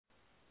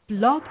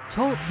Blog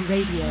Talk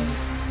Radio.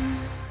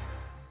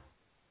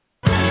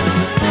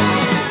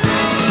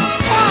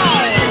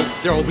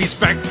 There'll be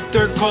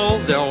spectacle,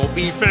 there'll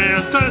be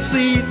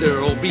fantasy,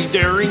 there'll be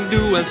daring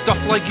do and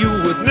stuff like you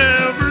would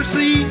never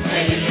see.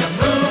 Hey, a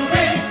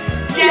movie!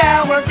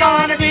 Yeah, we're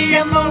gonna be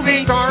a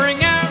movie!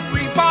 Starring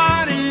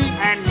everybody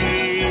and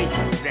me.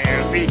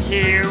 There'll be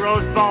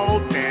heroes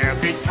bold, there'll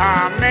be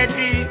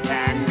comedy,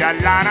 and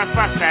a lot of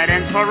fuss that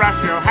ends for us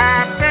real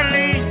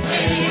happily.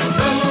 Hey, a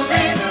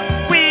movie!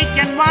 We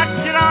can watch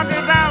it all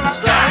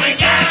develop.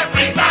 Starring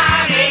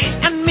everybody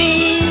and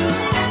me.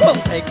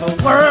 We'll take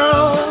the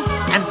world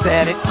and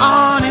set it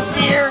on its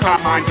ear.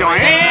 Come on, join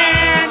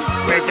in.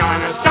 We're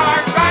gonna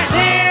start right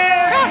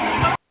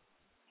here.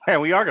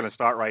 And we are going to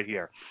start right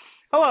here.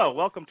 Hello,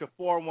 welcome to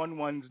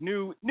 411's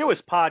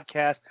newest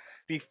podcast,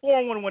 the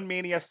 411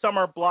 Mania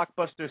Summer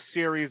Blockbuster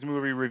Series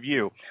Movie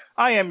Review.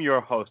 I am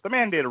your host, the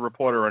mandated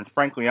reporter, and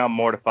frankly, I'm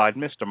mortified,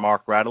 Mr.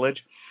 Mark Radulich.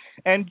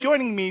 And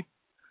joining me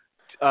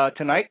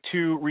tonight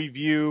to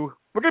review,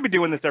 we're going to be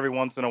doing this every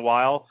once in a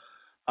while,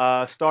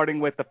 starting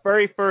with the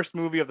very first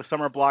movie of the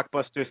Summer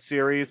Blockbuster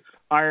Series,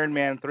 Iron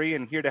Man 3,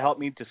 and here to help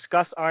me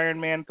discuss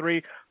Iron Man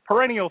 3,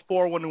 perennial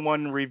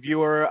 411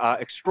 reviewer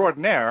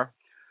extraordinaire,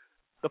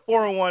 the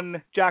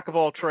 401 jack of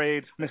all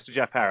trades, Mr.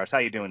 Jeff Harris. How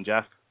you doing,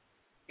 Jeff?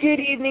 Good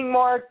evening,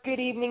 Mark.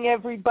 Good evening,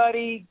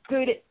 everybody.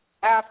 Good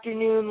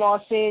afternoon,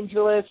 Los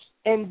Angeles.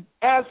 And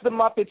as the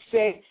Muppets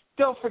say,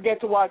 don't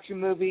forget to watch your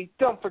movie.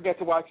 Don't forget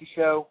to watch your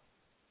show.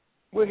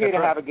 We're here to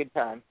have a good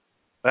time.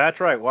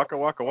 That's right. Waka,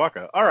 waka,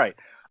 waka. All right.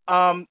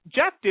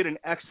 Jeff did an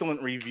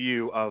excellent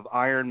review of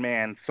Iron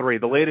Man 3,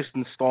 the latest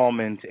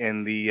installment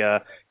in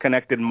the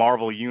connected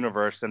Marvel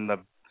universe and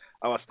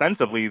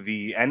ostensibly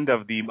the end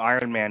of the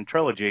Iron Man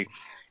trilogy.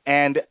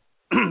 And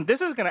this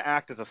is going to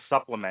act as a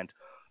supplement.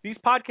 These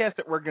podcasts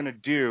that we're going to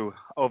do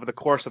over the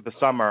course of the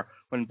summer,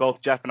 when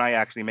both Jeff and I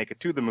actually make it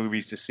to the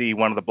movies to see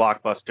one of the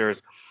blockbusters,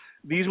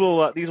 these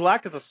will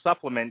act as a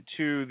supplement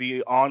to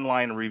the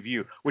online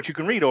review, which you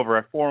can read over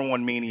at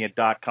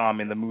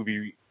 401mania.com in the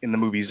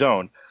movie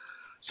zone.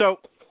 So,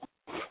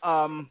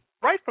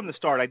 right from the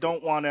start, I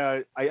don't want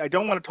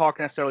to talk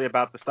necessarily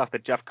about the stuff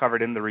that Jeff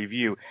covered in the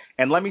review.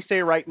 And let me say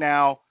right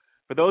now,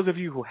 for those of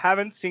you who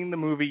haven't seen the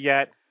movie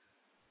yet,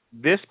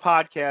 this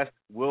podcast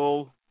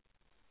will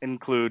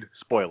include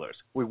spoilers.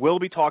 We will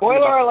be talking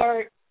Spoiler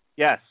alert!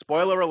 Yes,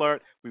 spoiler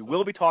alert. We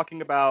will be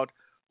talking about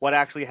what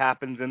actually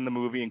happens in the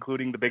movie,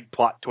 including the big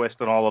plot twist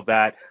and all of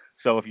that.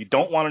 So if you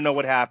don't want to know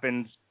what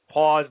happens,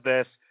 pause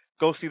this,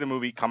 go see the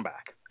movie, come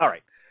back. All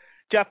right.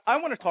 Jeff, I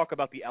want to talk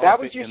about the elephant.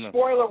 That was your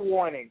spoiler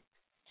warning.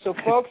 So,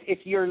 folks, if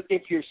you're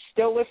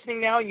still listening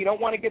now and you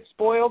don't want to get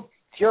spoiled,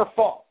 it's your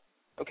fault,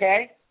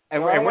 okay?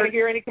 And I don't want to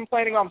hear any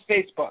complaining on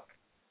Facebook.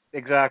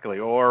 Exactly,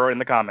 or in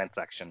the comment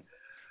section.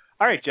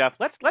 All right, Jeff,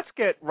 let's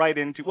get right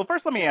into. Well,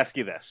 first, let me ask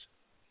you this: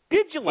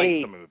 did you like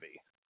the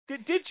movie?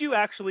 Did you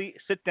actually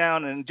sit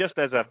down and, just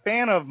as a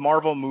fan of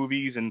Marvel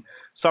movies and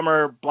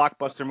summer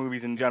blockbuster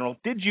movies in general,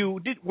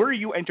 were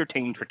you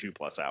entertained for 2+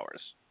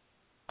 hours?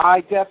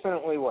 I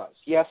definitely was.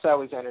 Yes, I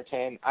was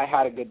entertained. I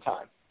had a good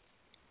time.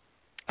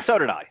 So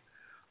did I.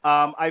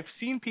 I've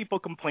seen people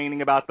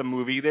complaining about the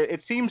movie.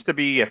 It seems to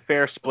be a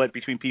fair split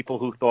between people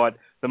who thought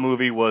the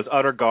movie was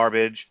utter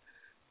garbage,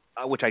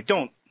 which I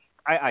don't.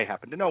 I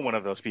happen to know one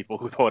of those people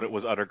who thought it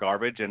was utter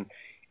garbage, and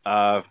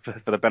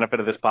for the benefit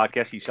of this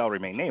podcast, he shall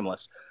remain nameless.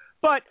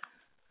 But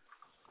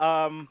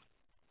I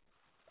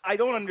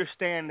don't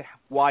understand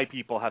why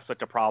people have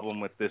such a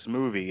problem with this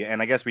movie,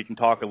 and I guess we can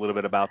talk a little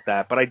bit about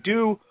that. But I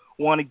do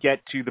want to get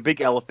to the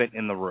big elephant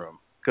in the room,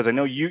 because I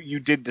know you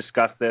did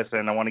discuss this,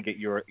 and I want to get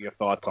your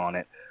thoughts on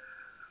it.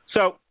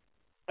 So,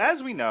 as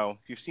we know,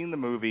 if you've seen the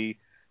movie,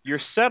 you're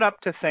set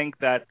up to think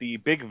that the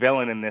big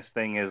villain in this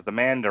thing is the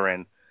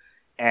Mandarin,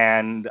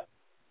 and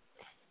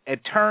it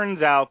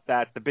turns out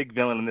that the big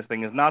villain in this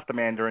thing is not the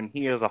Mandarin.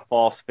 He is a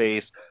false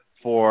face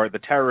for the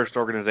terrorist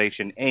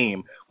organization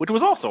AIM, which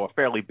was also a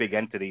fairly big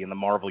entity in the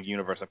Marvel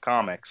universe of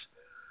comics.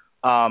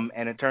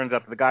 And it turns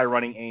out that the guy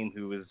running AIM,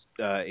 who is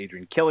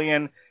Adrian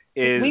Killian,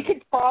 is... We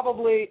could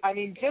probably,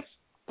 just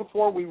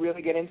before we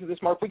really get into this,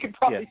 Mark, we could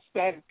probably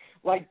spend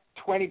like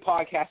 20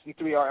 podcasts in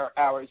 3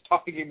 hours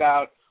talking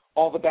about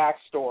all the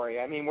backstory.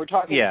 We're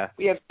talking,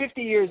 we have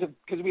 50 years of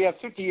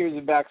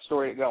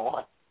backstory to go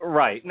on.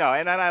 Right. No,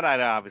 and I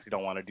obviously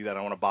don't want to do that. I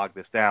don't want to bog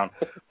this down.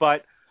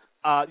 But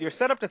you're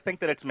set up to think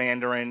that it's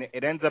Mandarin.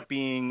 It ends up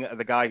being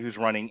the guy who's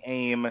running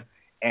AIM,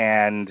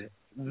 and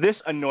this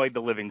annoyed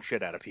the living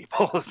shit out of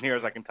people, as near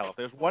as I can tell. If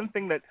there's one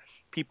thing that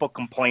people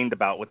complained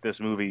about with this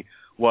movie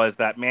was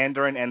that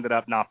Mandarin ended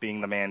up not being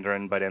the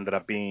Mandarin, but ended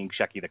up being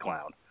Shecky the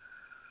Clown.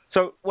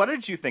 So what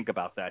did you think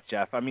about that,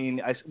 Jeff?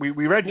 We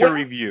read your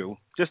review.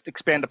 Just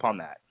expand upon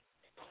that.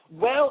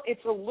 Well,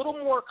 it's a little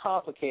more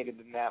complicated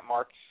than that,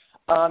 Mark.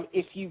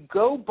 If you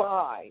go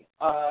by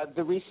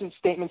the recent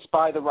statements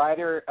by the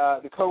writer,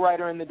 the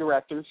co-writer and the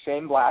director,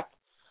 Shane Black,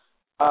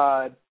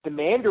 the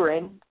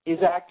Mandarin is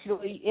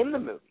actually in the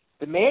movie.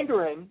 The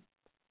Mandarin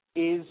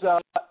is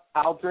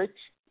Aldrich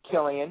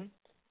Killian,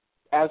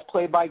 as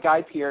played by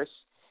Guy Pearce.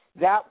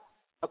 That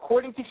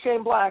according to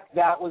Shane Black,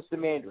 that was the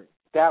Mandarin.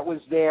 That was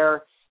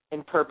their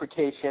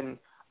interpretation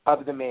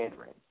of the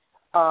Mandarin.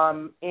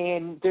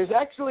 And there's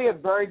actually a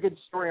very good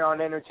story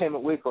on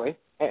Entertainment Weekly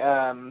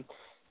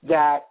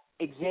that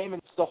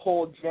examines the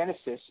whole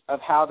genesis of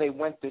how they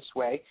went this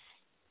way.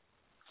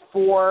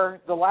 For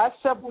the last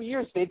several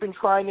years, they've been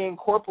trying to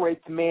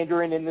incorporate the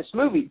Mandarin in this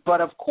movie. But,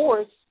 of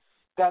course,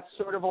 that's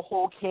sort of a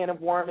whole can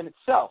of worm in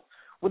itself.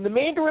 When the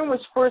Mandarin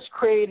was first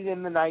created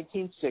in the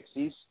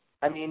 1960s,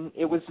 I mean,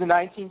 it was the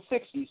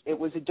 1960s. It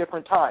was a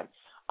different time.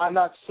 I'm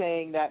not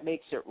saying that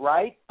makes it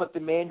right, but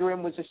the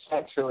Mandarin was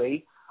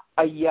essentially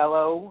a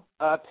yellow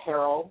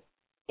apparel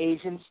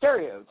Asian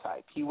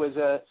stereotype. He was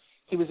a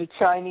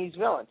Chinese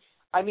villain.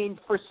 I mean,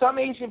 for some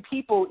Asian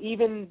people,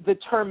 even the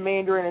term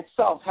Mandarin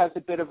itself has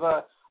a bit of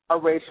a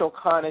racial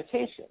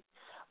connotation.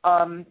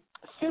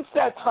 Since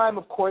that time,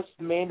 of course,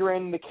 the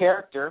Mandarin, the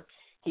character,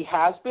 he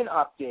has been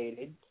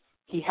updated.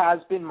 He has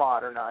been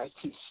modernized.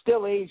 He's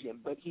still Asian,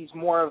 but he's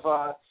more of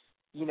a,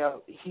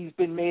 he's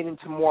been made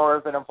into more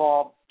of an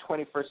evolved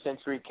 21st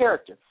century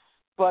character.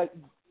 But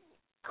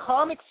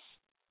comics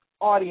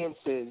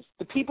audiences,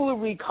 the people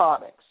who read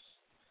comics,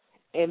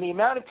 and the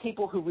amount of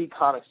people who read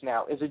comics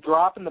now is a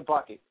drop in the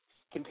bucket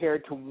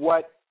compared to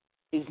what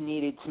is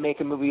needed to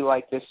make a movie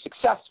like this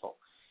successful.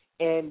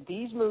 And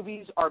these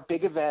movies are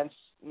big events,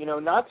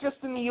 not just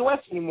in the U.S.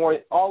 anymore,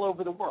 all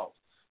over the world.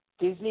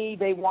 Disney,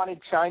 they wanted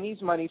Chinese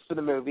money for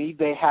the movie.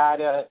 They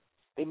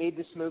made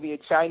this movie a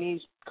Chinese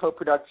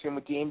co-production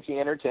with DMG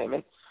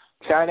Entertainment.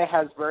 China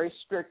has very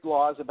strict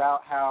laws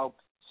about how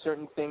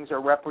certain things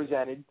are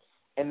represented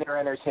in their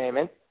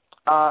entertainment.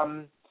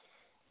 And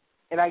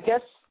I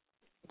guess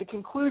the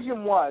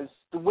conclusion was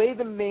the way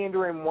the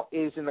Mandarin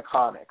is in the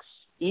comics,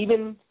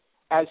 even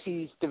as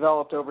he's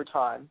developed over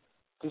time,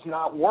 does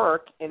not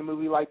work in a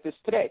movie like this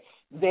today.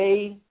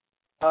 They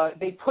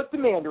put the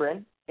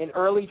Mandarin in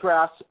early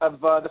drafts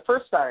of the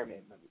first Iron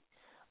Man movie.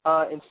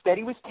 Instead,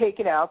 he was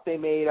taken out. They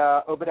made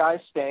Obadiah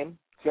Stane,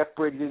 Jeff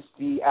Bridges,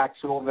 the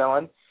actual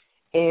villain,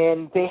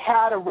 and they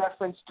had a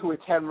reference to a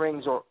Ten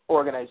Rings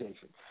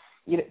organization.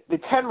 The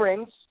Ten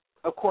Rings,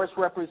 of course,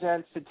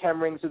 represents the Ten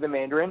Rings of the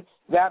Mandarin.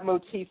 That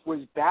motif was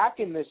back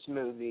in this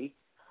movie.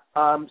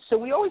 So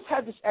we always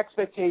had this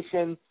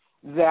expectation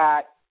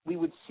that we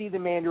would see the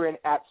Mandarin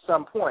at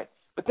some point.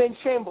 But then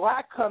Shane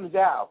Black comes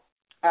out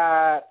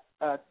a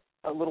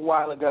little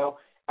while ago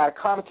at a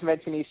comic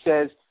convention. He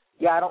says,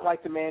 yeah, I don't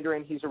like the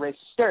Mandarin. He's a racist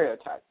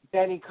stereotype.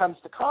 Then he comes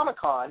to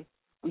Comic-Con.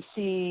 We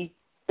see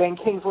Ben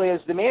Kingsley as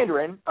the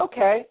Mandarin.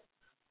 Okay.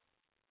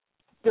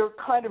 They're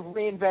kind of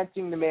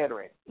reinventing the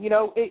Mandarin.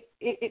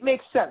 It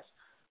makes sense.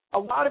 A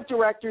lot of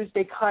directors,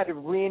 they kind of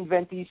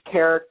reinvent these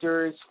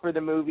characters for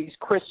the movies.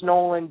 Chris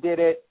Nolan did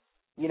it,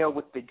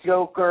 with the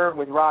Joker,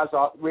 with Ra's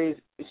al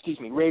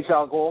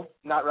Ghul,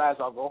 not Ra's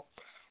al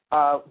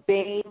Ghul,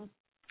 Bane.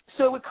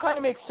 So it kind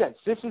of makes sense.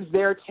 This is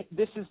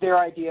their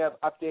idea of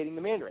updating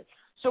the Mandarin.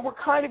 So we're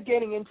kind of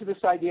getting into this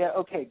idea.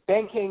 Okay,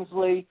 Ben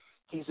Kingsley,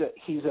 he's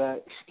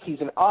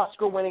an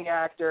Oscar-winning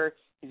actor.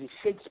 He's a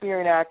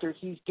Shakespearean actor.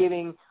 He's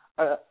giving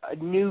a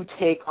new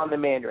take on the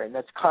Mandarin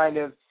that's kind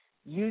of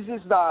uses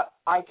the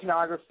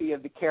iconography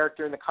of the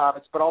character in the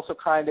comics, but also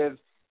kind of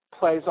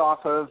plays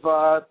off of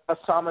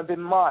Osama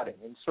bin Laden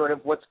and sort of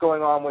what's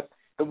going on with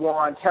the war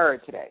on terror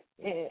today.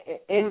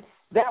 And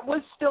that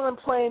was still in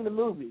play in the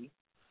movie.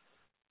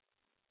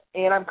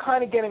 And I'm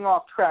kind of getting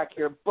off track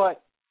here,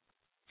 but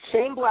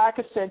Shane Black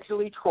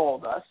essentially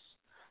trolled us.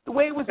 The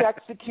way it was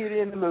executed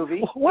in the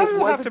movie. Why does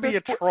it have to be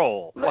a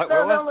troll?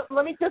 No,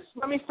 let me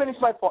finish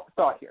my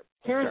thought here.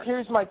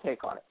 Here's my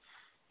take on it.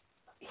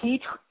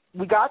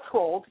 We got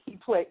trolled.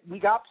 We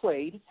got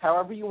played,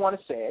 however you want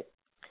to say it.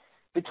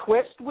 The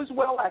twist was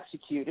well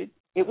executed.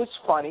 It was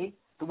funny.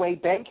 The way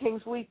Ben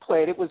Kingsley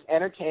played it was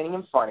entertaining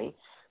and funny.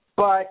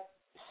 But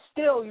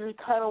still, you're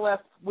kind of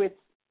left with,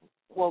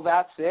 well,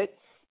 that's it.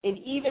 And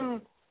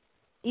even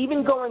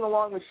going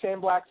along with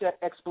Shane Black's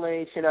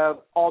explanation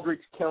of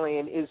Aldrich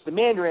Killian is the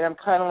Mandarin, I'm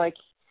kind of like,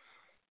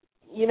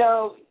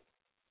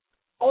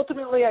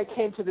 ultimately I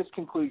came to this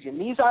conclusion.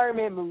 These Iron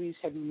Man movies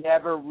have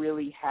never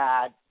really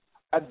had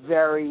a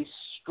very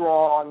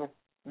strong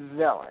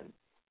villain.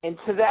 And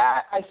to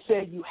that, I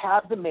said you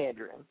have the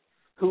Mandarin,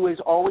 who has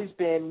always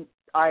been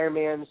Iron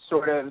Man's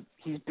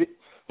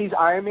he's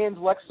Iron Man's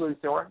Lex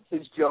Luthor,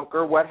 his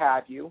Joker, what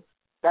have you.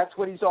 That's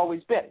what he's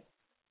always been.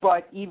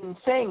 But even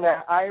saying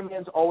that, Iron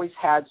Man's always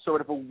had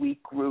sort of a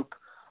weak group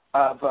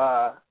of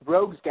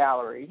rogues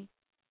gallery.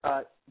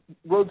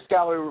 Rogues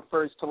gallery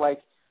refers to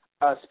like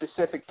a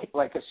specific,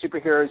 like a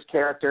superhero's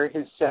character,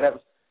 his set of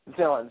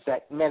villains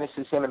that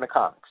menaces him in the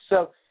comics.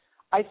 So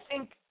I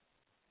think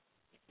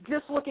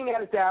just looking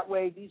at it that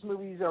way, these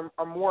movies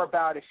are more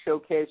about a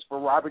showcase for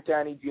Robert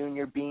Downey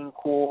Jr. being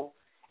cool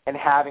and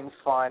having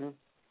fun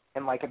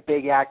in like a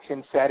big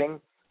action setting,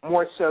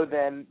 more so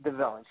than the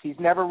villains. He's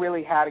never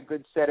really had a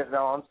good set of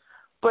villains.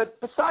 But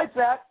besides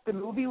that,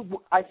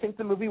 I think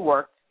the movie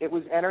worked. It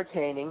was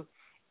entertaining.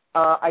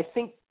 I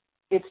think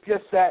it's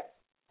just that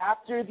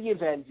after the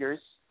Avengers,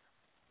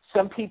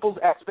 some people's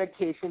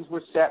expectations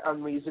were set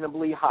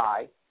unreasonably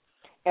high.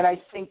 And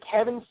I think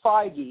Kevin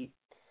Feige,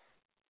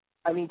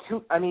 I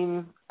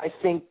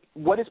think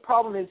what his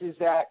problem is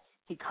that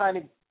he kind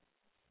of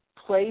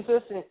plays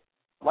us, and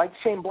like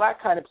Shane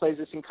Black kind of plays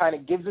us and kind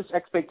of gives us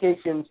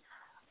expectations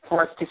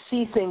for us to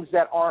see things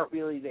that aren't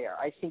really there.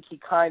 I think he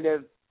kind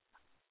of,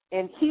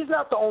 and he's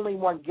not the only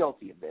one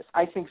guilty of this.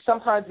 I think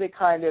sometimes they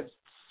kind of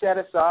set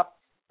us up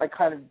by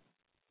kind of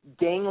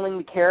dangling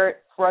the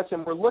carrot for us,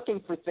 and we're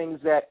looking for things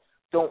that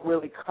don't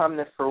really come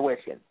to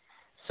fruition.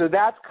 So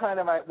that's kind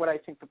of what I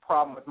think the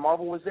problem with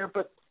Marvel was there.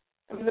 But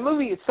I mean, the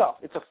movie itself,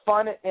 it's a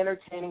fun,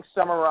 entertaining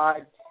summer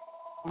ride.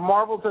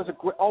 Marvel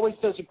always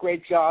does a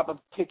great job of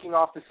kicking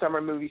off the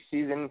summer movie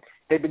season.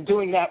 They've been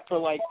doing that for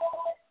like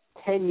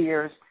 10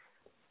 years.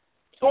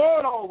 So all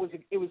in all,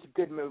 it was a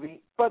good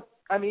movie. But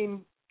I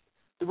mean,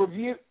 the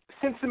review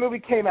since the movie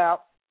came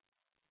out,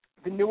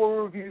 the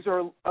newer reviews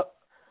are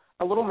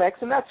a little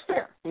mixed, and that's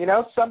fair. You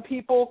know, some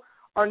people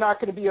are not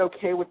going to be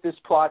okay with this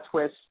plot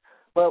twist.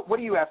 But what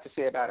do you have to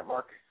say about it,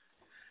 Mark?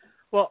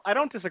 Well, I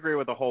don't disagree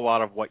with a whole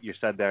lot of what you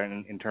said there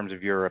in terms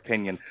of your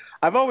opinion.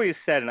 I've always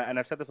said, and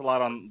I've said this a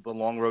lot on The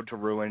Long Road to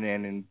Ruin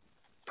and in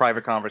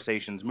private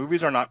conversations,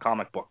 movies are not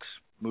comic books.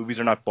 Movies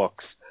are not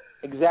books.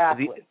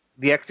 Exactly.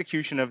 The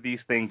execution of these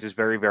things is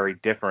very, very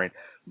different.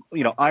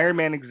 You know, Iron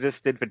Man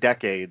existed for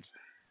decades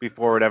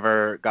before it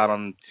ever got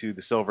onto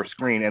the silver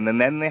screen, and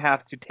then they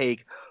have to take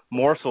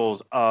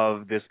morsels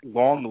of this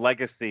long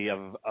legacy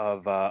of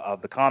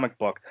the comic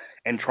book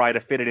and try to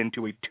fit it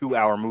into a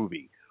 2-hour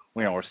movie,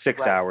 you know, or 6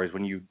 hours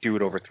when you do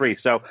it over 3.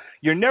 So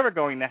you're never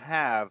going to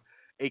have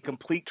a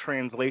complete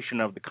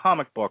translation of the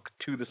comic book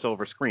to the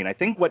silver screen. I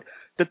think what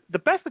the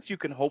best that you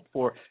can hope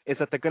for is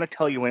that they're going to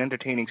tell you an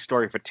entertaining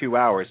story for 2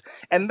 hours,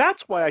 and that's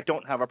why I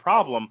don't have a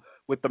problem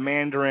with the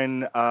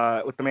Mandarin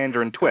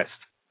twist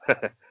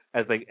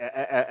as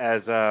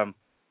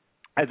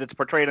it's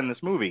portrayed in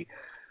this movie.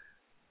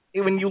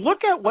 When you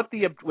look at what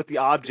the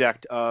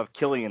object of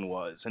Killian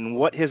was and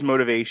what his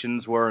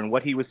motivations were and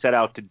what he was set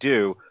out to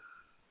do,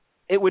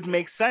 it would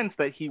make sense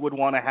that he would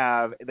want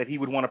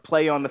to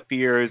play on the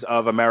fears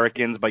of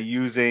Americans by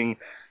using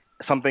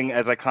something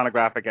as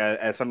iconographic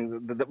as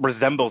something that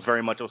resembles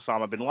very much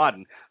Osama bin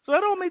Laden. So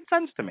that all made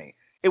sense to me.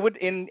 It would,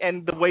 and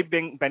the way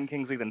Ben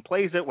Kingsley then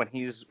plays it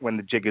when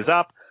the jig is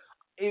up,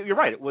 you're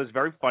right. It was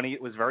very funny.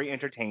 It was very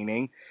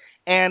entertaining.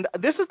 And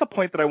this is the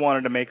point that I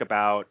wanted to make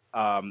about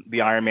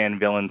the Iron Man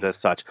villains as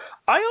such.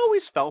 I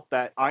always felt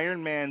that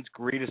Iron Man's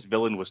greatest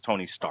villain was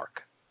Tony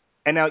Stark.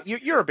 And now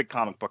you're a big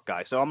comic book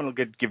guy, so I'm going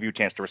to give you a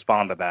chance to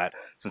respond to that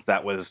since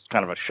that was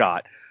kind of a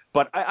shot.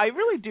 But I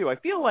really do. I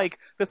feel like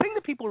the thing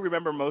that people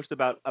remember most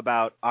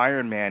about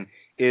Iron Man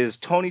is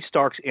Tony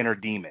Stark's inner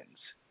demons.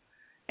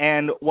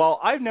 And while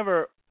I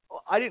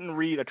didn't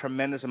read a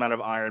tremendous amount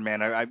of Iron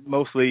Man. I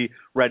mostly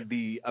read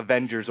the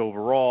Avengers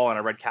overall, and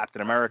I read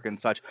Captain America and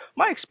such.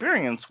 My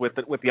experience with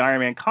the Iron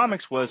Man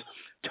comics was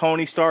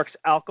Tony Stark's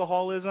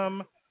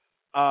alcoholism,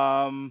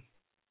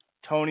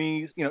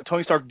 Tony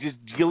Stark just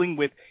dealing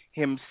with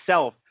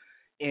himself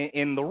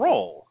in the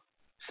role.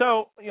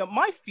 So, you know,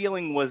 my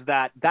feeling was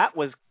that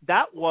was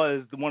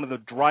one of the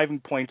driving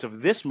points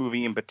of this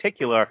movie in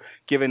particular,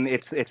 given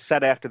it's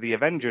set after the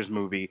Avengers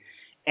movie.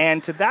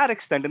 And to that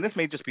extent, and this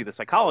may just be the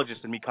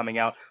psychologist in me coming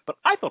out, but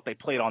I thought they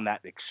played on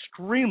that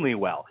extremely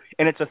well.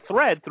 And it's a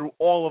thread through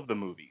all of the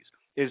movies,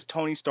 is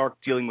Tony Stark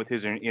dealing with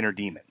his inner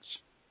demons.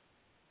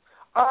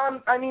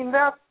 I mean,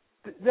 that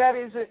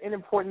is an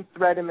important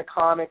thread in the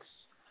comics.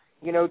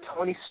 You know,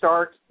 Tony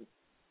Stark,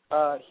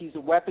 he's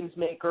a weapons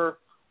maker.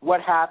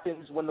 What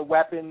happens when the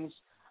weapons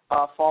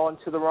fall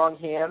into the wrong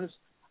hands?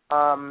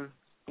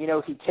 You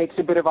know, he takes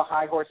a bit of a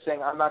high horse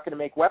saying, I'm not going to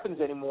make weapons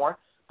anymore.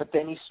 But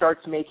then he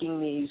starts making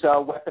these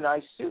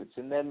weaponized suits.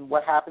 And then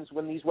what happens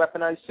when these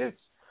weaponized suits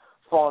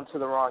fall into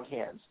the wrong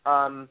hands?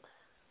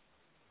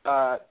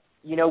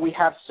 You know, we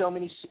have so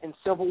many in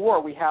Civil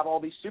War. We have all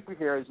these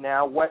superheroes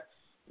now.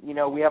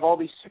 We have all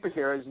these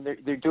superheroes, and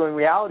they're doing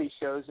reality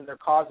shows, and they're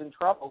causing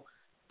trouble.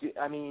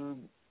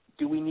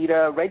 Do we need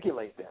to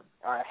regulate them?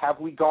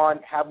 Have we gone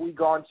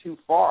too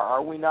far?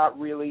 Are we not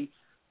really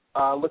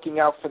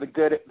looking out for the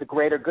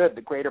greater good,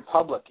 the greater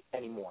public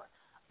anymore?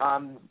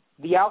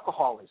 The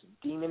alcoholism,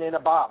 demon in a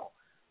bottle.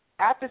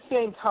 At the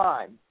same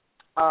time,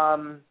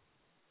 I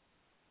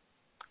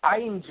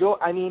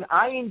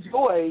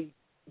enjoy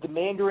the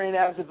Mandarin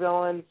as a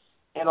villain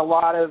and a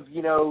lot of,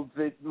 you know,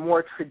 the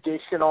more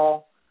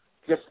traditional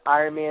just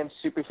Iron Man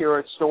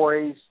superhero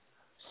stories.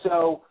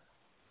 So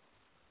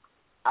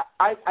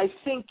I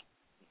think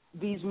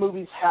these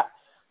movies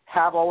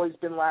have always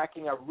been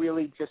lacking a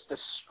really just a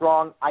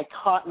strong an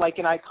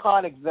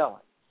iconic villain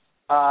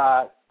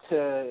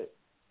to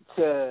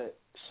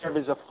serve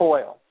as a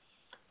foil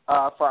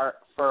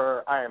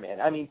for Iron Man.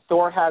 I mean,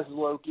 Thor has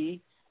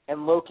Loki,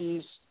 and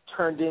Loki's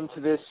turned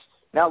into this.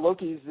 Now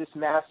Loki's this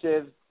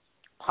massive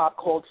pop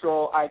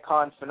cultural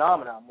icon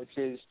phenomenon, which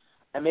is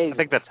amazing. I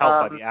think that's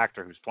helped by the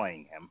actor who's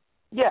playing him.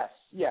 Yes.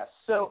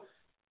 So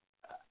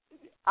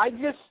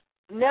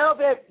now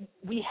that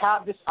we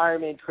have this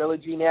Iron Man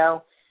trilogy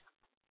now,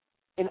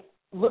 and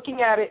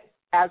looking at it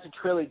as a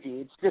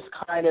trilogy. It's just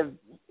kind of,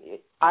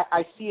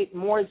 I see it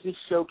more as this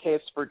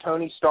showcase for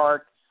Tony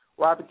Stark,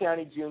 Robert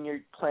Downey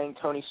Jr. playing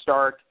Tony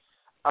Stark.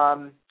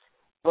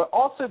 But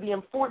also the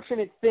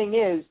unfortunate thing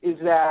is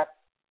that,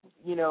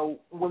 you know,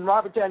 when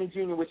Robert Downey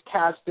Jr. was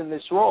cast in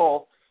this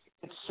role,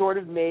 it sort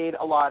of made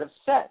a lot of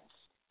sense.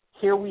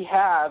 Here we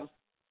have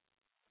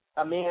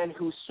a man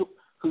whose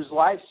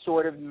life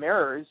sort of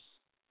mirrors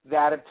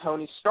that of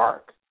Tony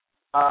Stark.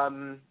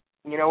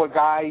 You know, a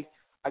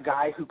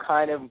guy who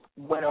kind of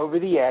went over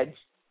the edge.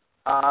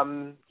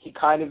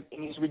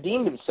 He's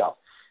redeemed himself.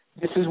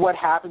 This is what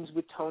happens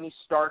with Tony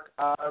Stark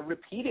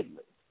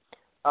repeatedly.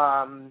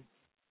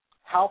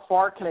 How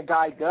far can a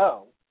guy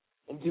go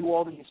and do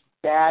all these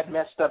bad,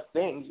 messed up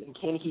things, and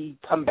can he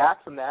come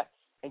back from that?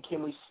 And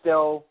can we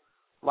still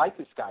like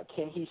this guy?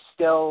 Can he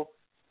still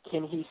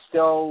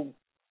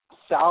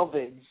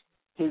salvage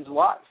his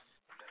life?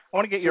 I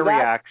want to get your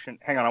reaction.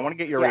 Hang on, I want to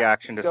get your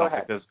reaction to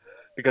something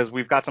because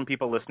we've got some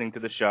people listening to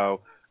the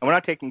show, and we're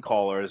not taking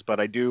callers, but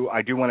I do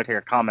want to take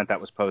a comment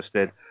that was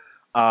posted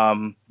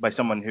by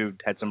someone who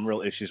had some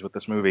real issues with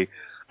this movie.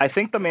 I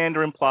think the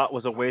Mandarin plot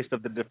was a waste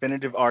of the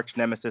definitive arch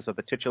nemesis of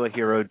the titular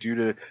hero due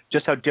to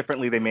just how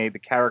differently they made the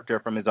character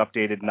from his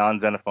updated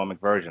non-xenophobic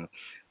version.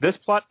 This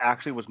plot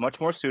actually was much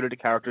more suited to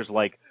characters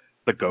like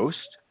the Ghost,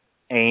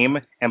 AIM,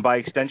 and by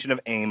extension of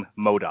AIM,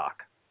 MODOK.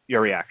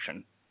 Your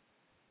reaction?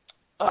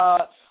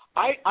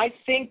 I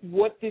think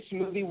what this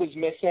movie was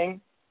missing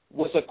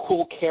was a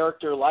cool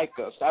character like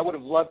Ghost. I would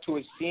have loved to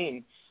have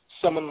seen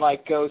someone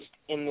like Ghost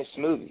in this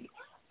movie.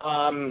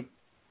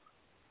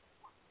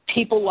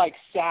 People like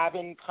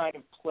Savin kind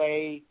of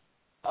play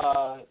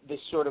this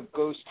sort of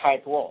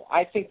Ghost-type role.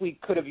 I think we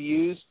could have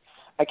used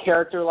a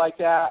character like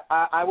that.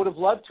 I would have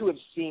loved to have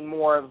seen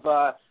more of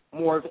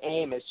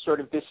AIM as sort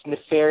of this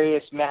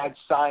nefarious mad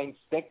science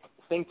think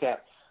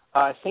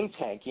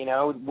tank, you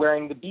know,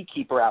 wearing the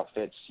beekeeper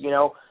outfits. You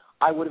know,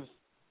 I would have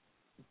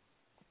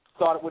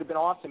thought it would have been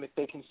awesome if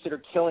they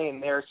considered Killian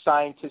their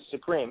scientist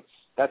supreme.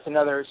 That's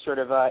another sort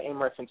of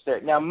AIM reference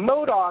there. Now,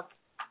 MODOK,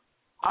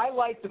 I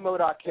like the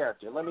MODOK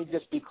character. Let me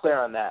just be clear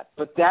on that.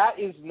 But that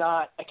is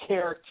not a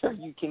character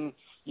you can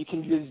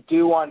just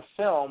do on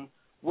film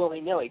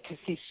willy-nilly, because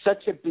he's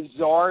such a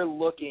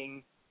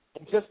bizarre-looking,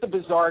 and just a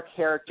bizarre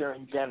character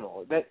in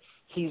general. That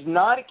he's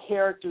not a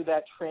character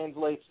that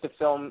translates to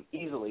film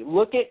easily.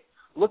 Look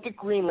at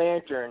Green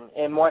Lantern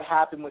and what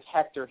happened with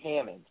Hector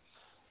Hammond.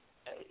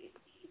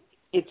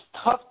 It's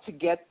tough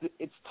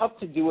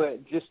to do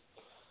just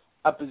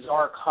a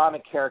bizarre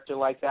comic character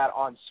like that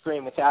on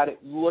screen without it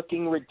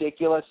looking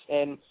ridiculous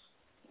and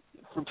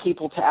for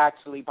people to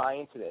actually buy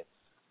into it.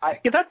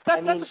 That's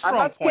a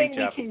strong point,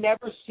 Jeff. We can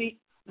never see.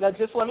 Now,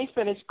 just let me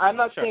finish. I'm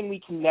not saying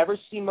we can never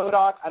see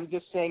MODOK. I'm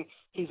just saying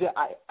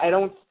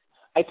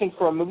I think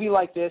for a movie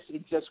like this,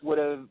 you would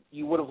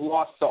have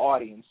lost the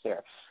audience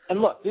there.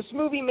 And look, this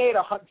movie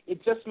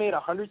just made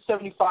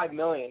 $175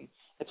 million.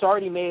 It's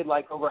already made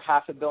like over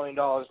 $500 million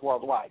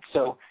worldwide.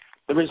 So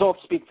the results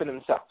speak for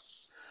themselves.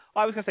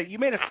 Well, I was going to say, you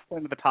made a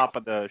point at the top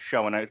of the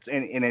show, and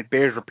it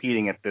bears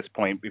repeating at this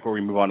point before we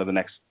move on to the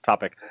next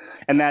topic,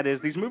 and that is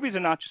these movies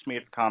are not just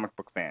made for comic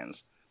book fans.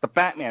 The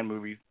Batman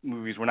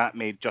movies were not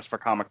made just for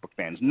comic book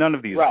fans. None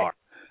of these are.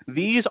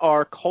 These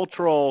are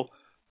cultural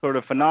sort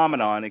of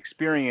phenomenon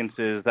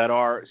experiences that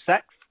are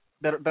set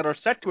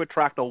to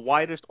attract the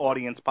widest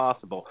audience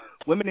possible,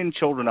 women and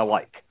children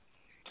alike.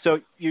 So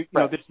you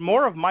know, there's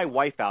more of my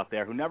wife out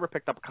there who never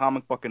picked up a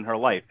comic book in her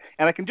life,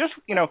 and I can just,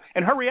 you know,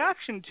 and her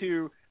reaction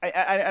to,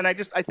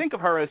 I think of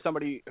her as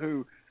somebody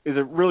who is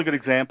a really good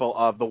example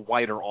of the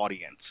wider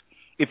audience.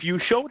 If you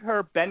showed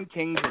her Ben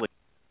Kingsley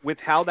with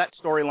how that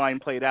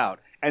storyline played out,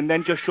 and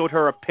then just showed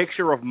her a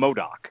picture of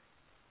MODOK,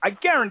 I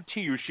guarantee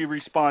you she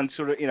responds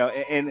sort of, you know,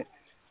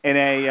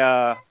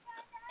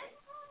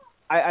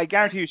 I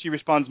guarantee you she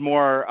responds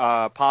more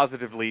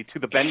positively to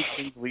the Ben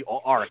Kingsley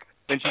arc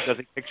than she does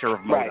a picture of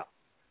MODOK.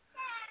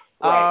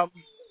 Right.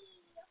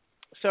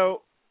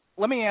 So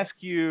let me ask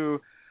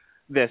you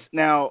this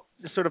now,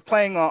 sort of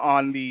playing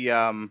on the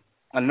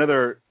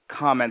another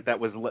comment that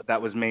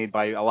was made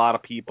by a lot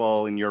of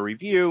people in your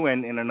review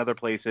and in other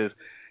places,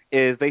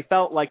 is they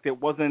felt like there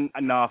wasn't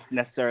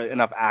necessarily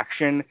enough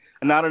action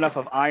and not enough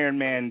of Iron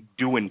Man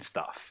doing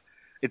stuff.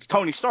 It's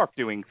Tony Stark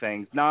doing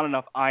things, not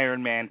enough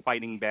Iron Man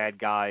fighting bad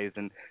guys,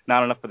 and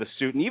not enough for the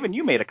suit. And even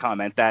you made a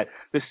comment that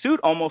the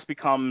suit almost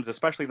becomes,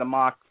 especially the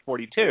Mach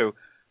 42,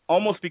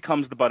 almost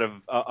becomes the butt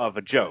of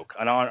a joke,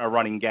 a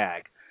running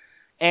gag.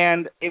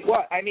 And it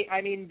was. I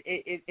mean,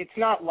 it's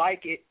not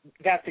like it.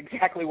 That's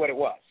exactly what it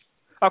was.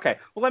 Okay.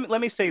 Well,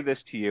 let me say this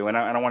to you, and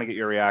I want to get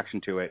your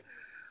reaction to it.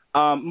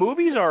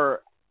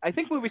 I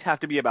think movies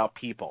have to be about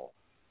people.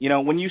 You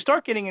know, when you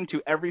start getting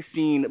into every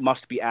scene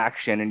must be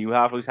action, and you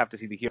always have to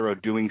see the hero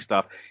doing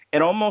stuff,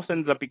 it almost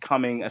ends up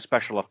becoming a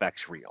special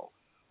effects reel,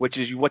 which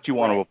is what you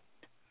want to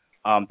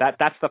avoid.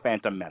 That's the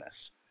Phantom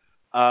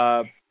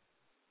Menace.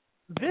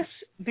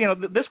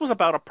 This was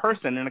about a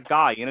person and a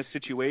guy in a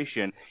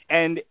situation,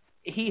 and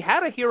he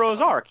had a hero's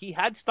arc. He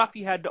had stuff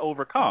he had to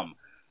overcome.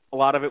 A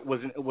lot of it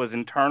was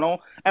internal,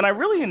 and I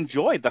really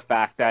enjoyed the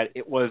fact that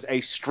it was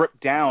a stripped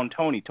down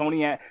Tony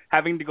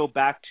having to go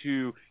back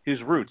to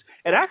his roots.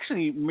 It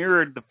actually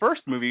mirrored the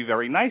first movie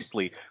very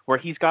nicely, where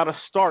he's got to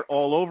start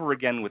all over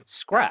again with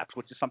scraps,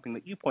 which is something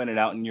that you pointed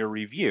out in your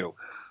review.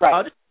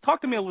 Right. Just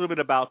talk to me a little bit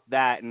about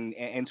that,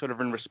 and sort of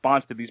in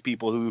response to these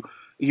people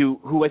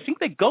who I think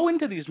they go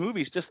into these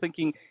movies just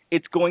thinking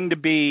it's going to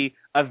be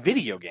a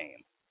video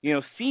game,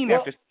 scene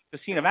after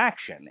scene of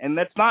action, and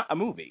that's not a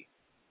movie.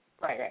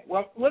 Right.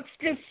 Well, let's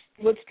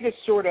just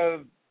sort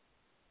of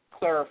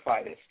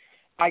clarify this.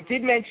 I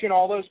did mention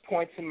all those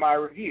points in my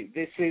review.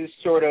 This is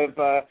sort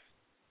of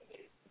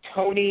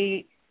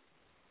Tony.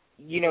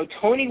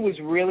 Tony was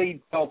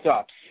really built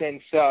up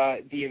since the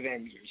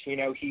Avengers.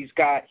 He's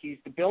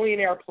the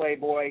billionaire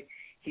playboy.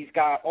 He's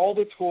got all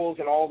the tools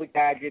and all the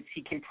gadgets.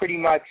 He can pretty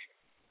much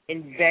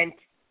invent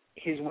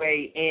his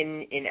way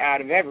in and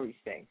out of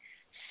everything.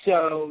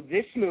 So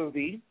this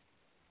movie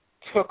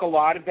took a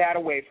lot of that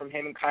away from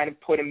him and kind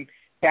of put him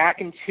back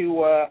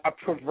into a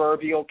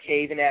proverbial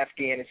cave in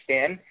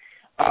Afghanistan,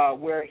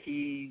 where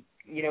he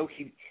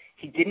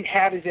didn't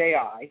have his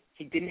AI,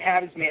 he didn't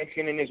have his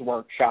mansion in his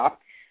workshop,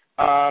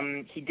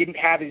 he didn't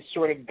have his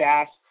sort of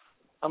vast,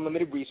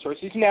 unlimited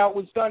resources. Now, it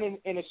was done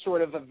in a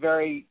sort of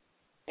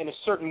in a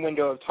certain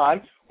window of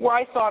time where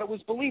I thought it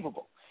was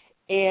believable.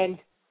 And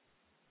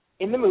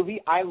in the movie,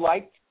 I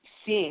liked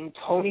seeing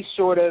Tony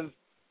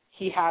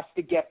he has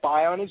to get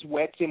by on his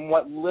wits in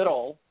what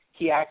little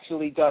he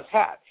actually does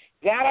have.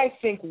 That, I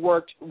think,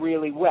 worked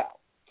really well.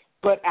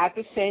 But at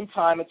the same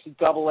time, it's a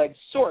double-edged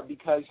sword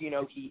because, he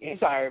is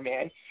Iron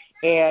Man,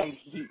 and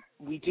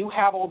we do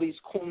have all these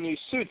cool new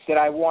suits that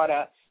I want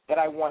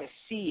to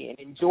see and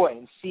enjoy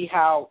and see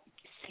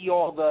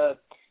all the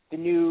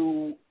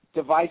new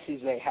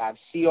devices they have,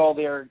 see all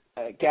their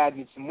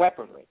gadgets and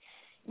weaponry.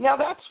 Now,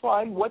 that's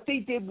fine. What they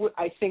did,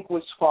 I think,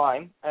 was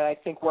fine, and I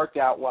think worked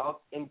out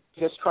well in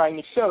just trying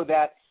to show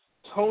that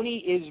Tony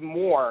is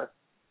more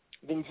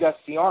than just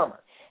the armor.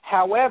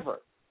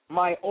 However,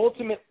 my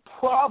ultimate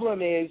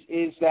problem is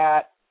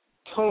that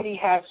Tony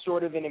has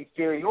sort of an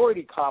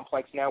inferiority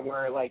complex now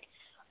where,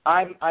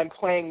 I'm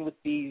playing with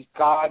these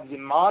gods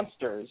and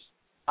monsters.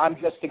 I'm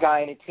just a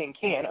guy in a tin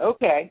can.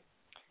 Okay,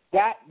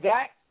 that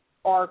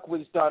arc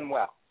was done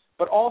well.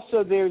 But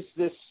also there's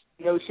this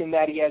notion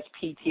that he has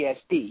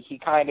PTSD. He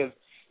kind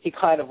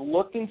of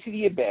looked into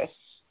the abyss.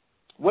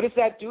 What does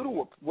that do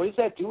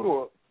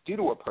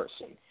to a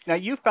person? Now,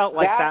 you felt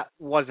like that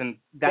wasn't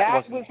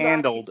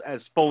handled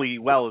as fully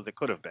well as it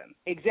could have been.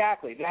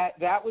 Exactly.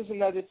 That was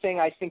another thing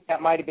I think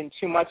that might have been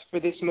too much for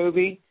this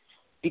movie,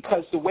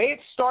 because the way it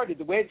started,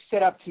 the way it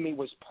set up to me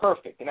was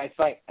perfect, and I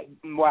thought,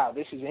 wow,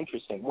 this is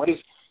interesting.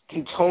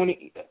 Can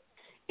Tony?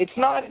 It's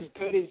not as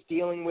good as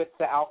dealing with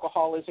the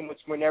alcoholism, which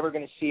we're never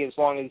going to see as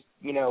long as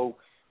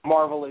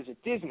Marvel is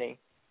at Disney.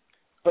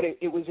 But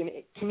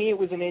to me, it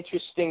was an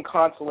interesting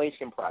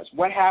consolation prize.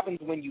 What happens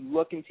when you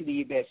look into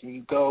the abyss and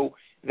you go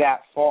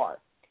that far?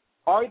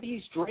 Are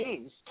these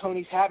dreams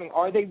Tony's having,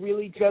 are they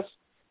really just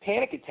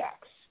panic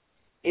attacks?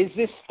 Is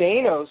this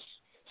Thanos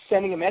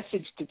sending a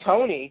message to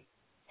Tony,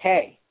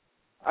 hey,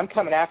 I'm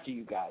coming after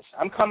you guys.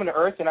 I'm coming to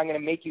Earth and I'm going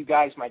to make you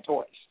guys my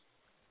toys?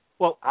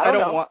 Well, I don't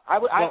know.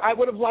 I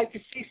would have liked to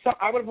see some.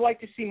 I would have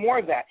liked to see more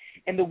of that.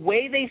 And the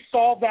way they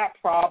solved that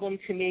problem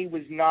to me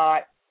was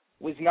not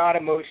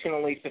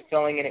emotionally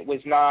fulfilling, and it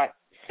was not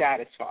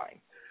satisfying.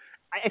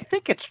 I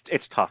think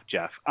it's tough,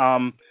 Jeff.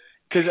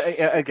 Because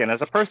again,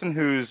 as a person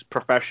whose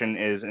profession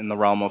is in the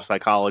realm of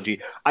psychology,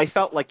 I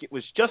felt like it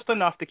was just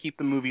enough to keep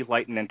the movie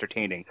light and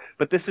entertaining.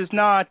 But this is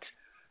not.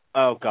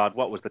 Oh God,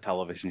 what was the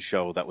television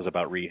show that was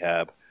about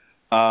rehab?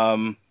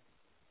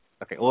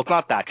 Okay, well, it's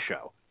not that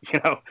show.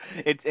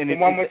 It's the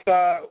one with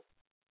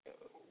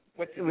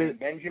what's his name,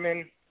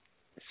 Benjamin?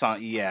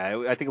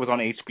 Yeah, I think it was on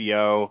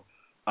HBO.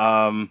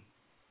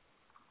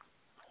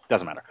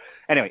 Doesn't matter.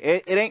 Anyway,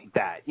 it ain't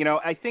that.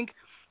 I think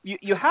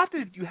you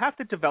have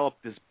to develop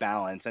this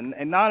balance, and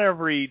not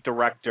every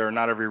director,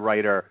 not every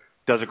writer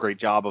does a great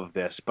job of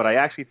this. But I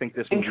actually think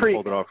this movie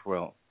pulled it off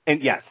well.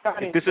 And yes,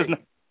 this is.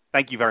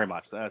 Thank you very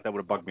much. That would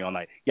have bugged me all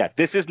night. Yeah,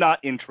 this is not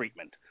in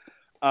treatment.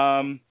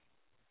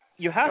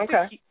 You have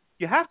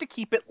to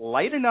keep it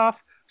light enough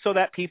so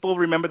that people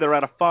remember they're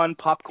at a fun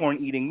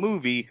popcorn-eating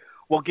movie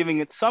while giving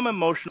it some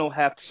emotional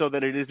heft so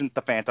that it isn't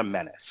the Phantom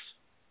Menace.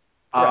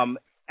 Right.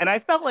 And I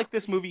felt like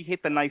this movie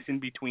hit the nice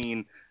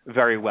in-between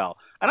very well.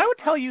 And I would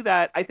tell you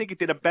that I think it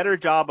did a better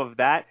job of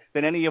that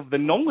than any of the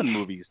Nolan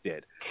movies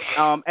did.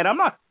 And I'm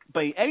not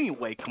by any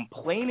way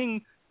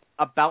complaining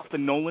about the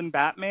Nolan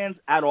Batmans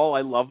at all.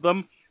 I love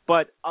them.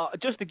 But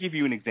just to give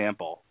you an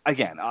example,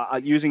 again,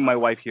 using my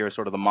wife here as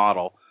sort of the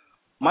model,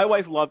 my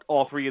wife loved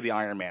all three of the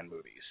Iron Man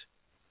movies.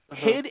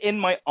 Hid in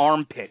my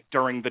armpit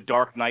during The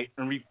Dark Knight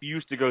and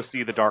refused to go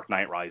see The Dark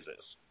Knight Rises.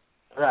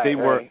 Right,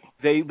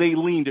 they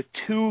leaned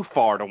too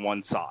far to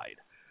one side.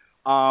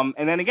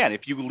 And then again,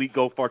 if you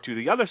go far to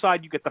the other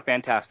side, you get the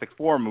Fantastic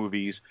Four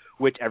movies,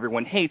 which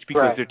everyone hates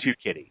because they're too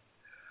kiddie.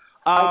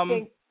 I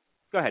think,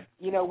 go ahead.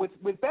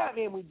 With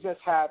Batman, we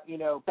just have,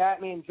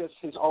 Batman just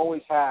has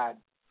always had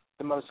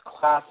the most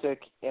classic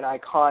and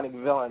iconic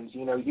villains.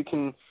 You know, you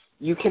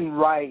can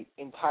write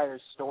entire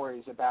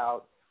stories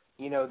about,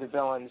 you know, the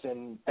villains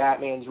in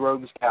Batman's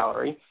Rogues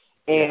Gallery.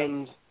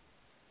 And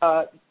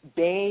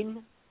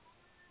Bane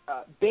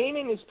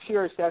in his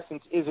purest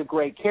essence is a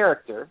great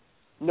character.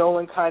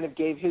 Nolan kind of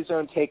gave his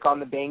own take on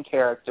the Bane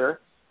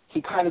character.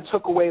 He kind of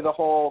took away the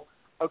whole,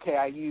 okay,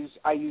 I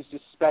used a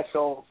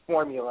special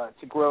formula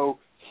to grow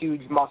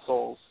huge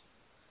muscles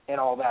and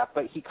all that,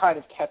 but he kind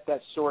of kept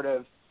that sort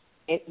of,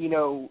 you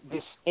know,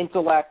 this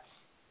intellect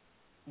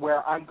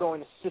where I'm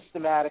going to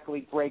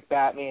systematically break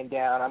Batman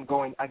down. I'm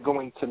going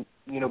to,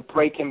 you know,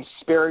 break him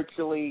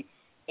spiritually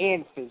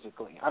and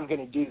physically. I'm going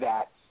to do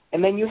that.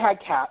 And then you had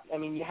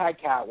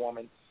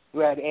Catwoman. You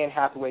had Anne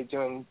Hathaway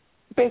doing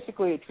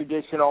basically a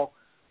traditional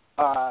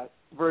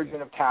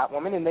version of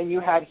Catwoman, and then you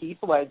had Heath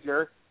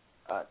Ledger,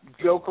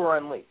 Joker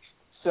Unleashed.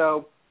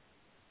 So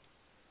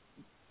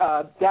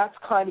that's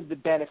kind of the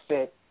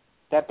benefit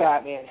that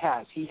Batman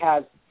has.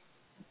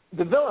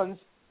 The villains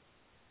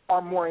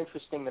are more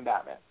interesting than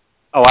Batman.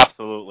 Oh,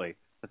 absolutely.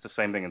 It's the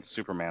same thing in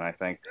Superman, I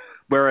think.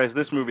 Whereas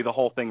this movie, the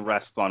whole thing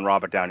rests on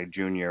Robert Downey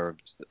Jr.'s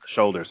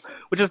shoulders,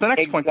 which is the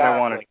next point that I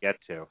wanted to get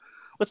to.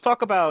 Let's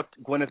talk about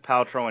Gwyneth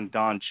Paltrow and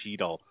Don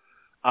Cheadle.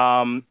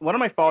 One of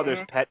my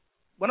father's pet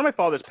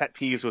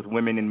peeves with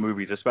women in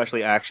movies,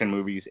 especially action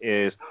movies,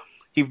 is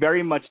he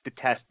very much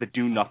detests the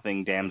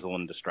do-nothing damsel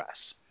in distress.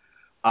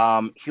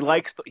 He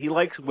likes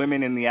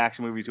women in the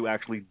action movies who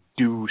actually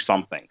do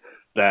something,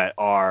 that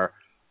are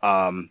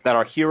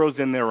heroes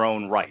in their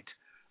own right.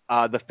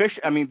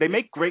 They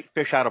make great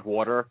fish out of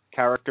water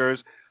characters.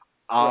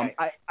 Right.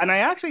 I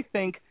actually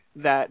think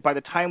that by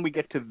the time we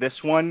get to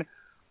this one,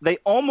 they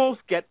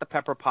almost get the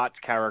Pepper Potts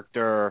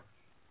character.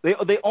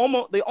 They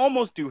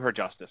almost do her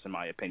justice, in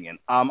my opinion.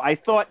 I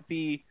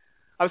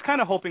was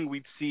kind of hoping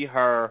we'd see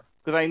her,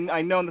 because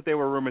I know that there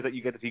were rumors that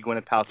you get to see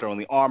Gwyneth Paltrow in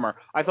the armor.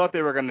 I thought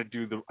they were going to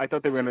do the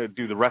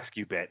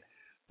rescue bit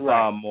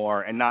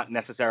more, and not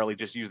necessarily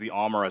just use the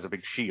armor as a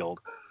big shield.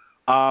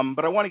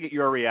 But I want to get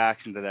your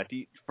reaction to that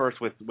first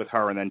with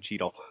her and then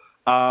Cheadle.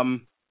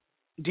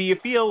 Do you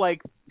feel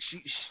like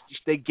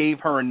they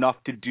gave her enough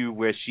to do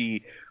where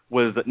she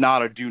was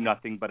not a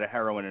do-nothing but a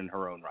heroine in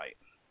her own right?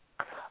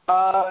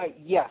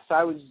 Yes,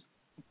 I was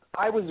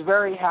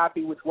very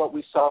happy with what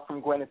we saw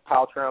from Gwyneth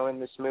Paltrow in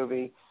this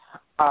movie.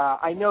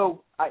 I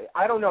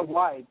don't know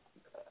why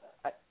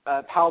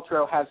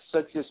Paltrow has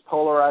such this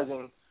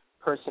polarizing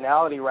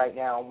personality right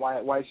now, and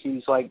why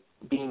she's like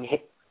being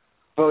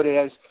voted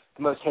as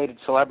the most hated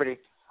celebrity.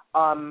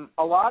 A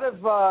lot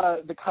of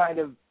the kind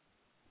of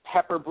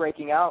pepper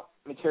breaking out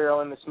material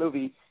in this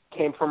movie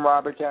came from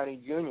Robert Downey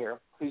Jr.,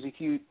 who's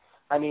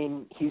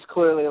he's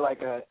clearly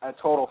like a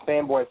total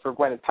fanboy for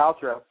Gwyneth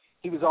Paltrow.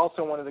 He was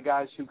also one of the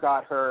guys who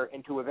got her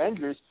into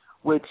Avengers,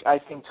 which I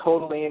think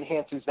totally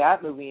enhances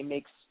that movie and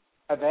makes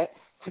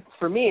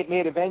for me, it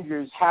made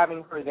Avengers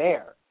having her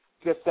there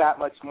just that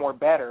much more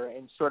better,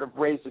 and sort of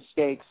raised the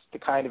stakes to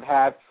kind of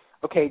have,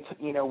 okay,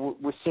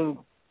 we're seeing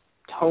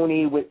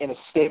Tony in a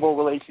stable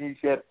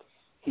relationship.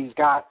 He's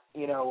got,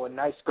 a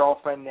nice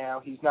girlfriend now.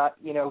 He's not,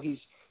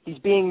 he's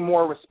being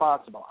more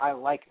responsible. I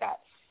like that.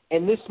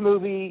 In this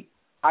movie,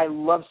 I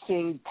love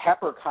seeing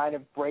Pepper kind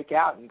of break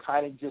out and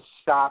kind of just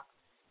stop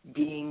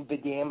being the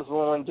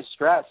damsel in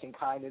distress and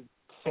kind of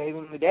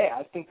saving the day.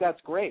 I think that's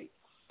great.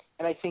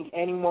 And I think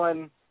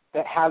anyone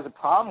that has a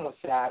problem with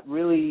that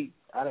really,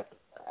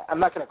 I'm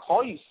not going to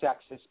call you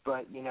sexist,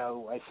 but,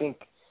 I think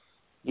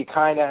you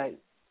kind of,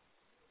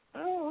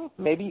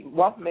 maybe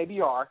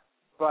you are.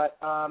 But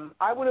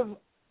I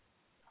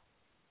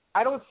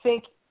don't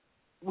think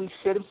we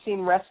should have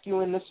seen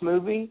rescue in this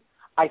movie.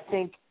 I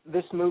think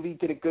this movie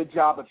did a good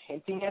job of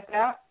hinting at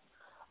that.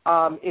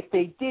 If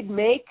they did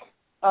make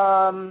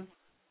her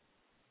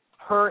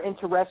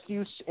into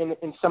rescue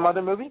in some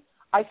other movie,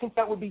 I think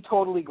that would be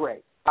totally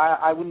great.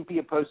 I wouldn't be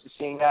opposed to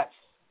seeing that,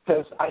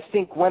 because I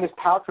think Gwyneth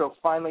Paltrow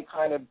finally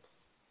kind of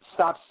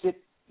stops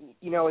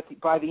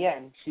by the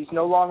end. She's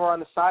no longer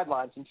on the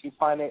sidelines, and she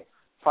finally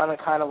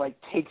kind of like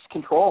takes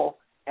control,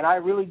 and I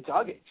really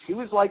dug it. She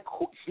was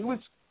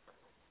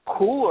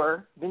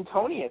cooler than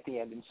Tony at the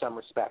end in some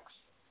respects.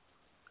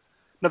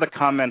 Another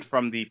comment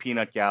from the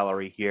Peanut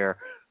Gallery here.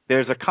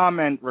 There's a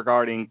comment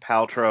regarding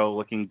Paltrow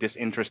looking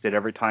disinterested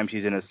every time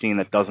she's in a scene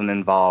that doesn't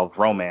involve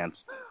romance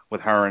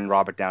with her and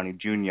Robert Downey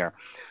Jr.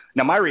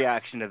 Now, my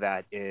reaction to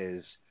that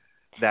is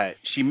that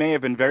she may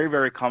have been very,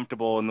 very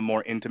comfortable in the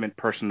more intimate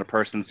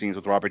person-to-person scenes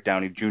with Robert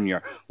Downey Jr.,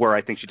 where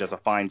I think she does a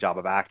fine job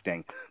of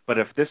acting. But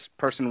if this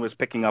person was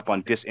picking up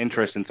on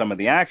disinterest in some of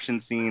the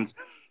action scenes,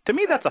 to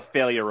me that's a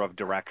failure of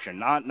direction,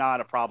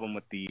 not a problem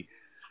with the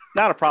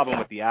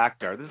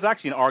actor. This is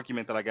actually an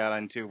argument that I got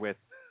into with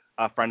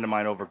a friend of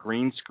mine over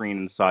green screen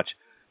and such,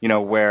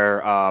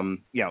 where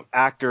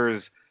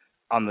actors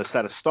on the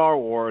set of Star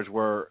Wars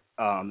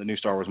the new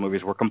Star Wars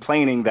movies were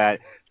complaining that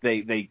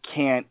they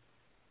can't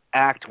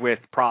act with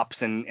props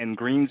and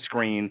green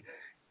screen,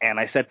 and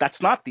I said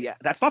that's not the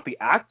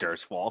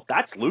actor's fault.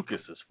 That's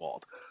Lucas's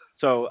fault.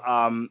 So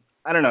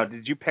I don't know,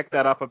 did you pick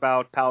that up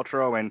about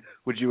Paltrow, and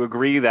would you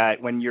agree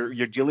that when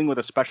you're dealing with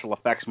a special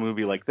effects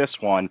movie like this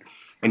one,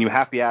 and you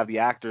have to have the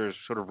actors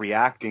sort of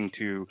reacting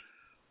to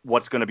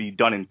what's going to be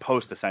done in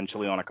post,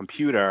 essentially, on a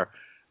computer,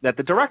 that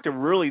the director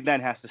really then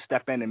has to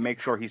step in and make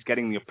sure he's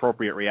getting the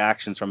appropriate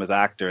reactions from his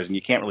actors, and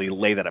you can't really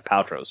lay that at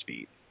Paltrow's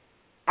feet?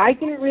 I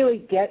didn't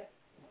really get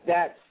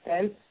that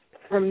sense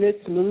from this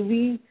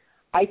movie.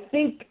 I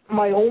think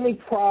my only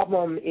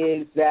problem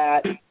is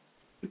that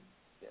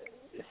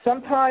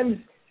sometimes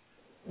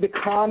the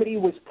comedy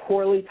was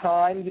poorly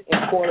timed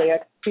and poorly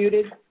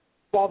executed.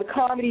 While the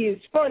comedy is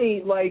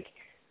funny, like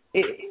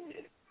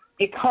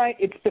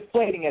it's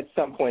deflating at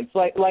some points.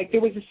 Like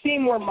there was a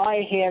scene where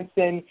Maya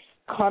Hansen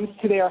comes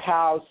to their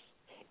house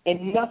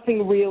and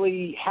nothing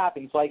really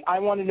happens. Like, I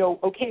want to know,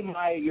 okay,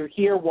 Maya, you're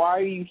here. Why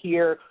are you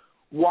here?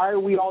 Why are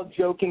we all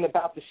joking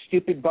about the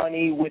stupid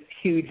bunny with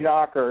huge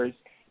knockers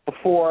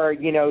before,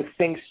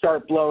 things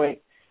start blowing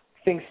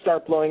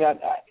up?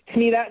 To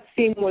me, that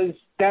scene was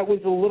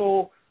a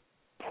little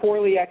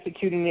poorly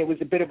executed, and it was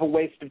a bit of a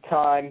waste of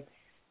time.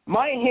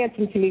 Maya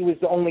Hansen, to me, was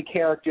the only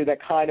character that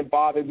kind of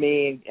bothered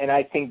me, and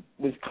I think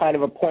was kind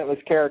of a pointless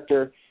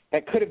character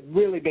that could have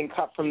really been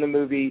cut from the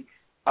movie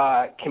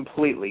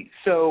completely.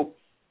 So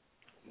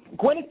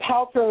Gwyneth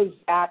Paltrow's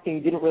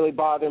acting didn't really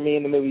bother me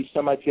in the movie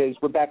so much as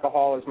Rebecca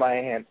Hall as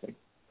Maya Hansen.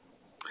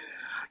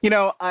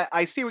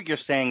 I see what you're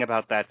saying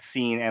about that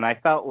scene, and I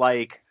felt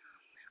like,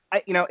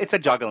 it's a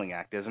juggling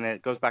act, isn't it?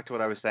 It goes back to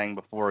what I was saying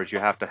before, is you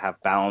have to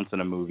have balance in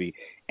a movie,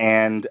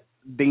 and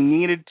they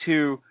needed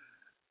to.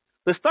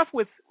 The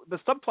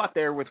subplot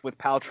there with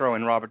Paltrow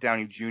and Robert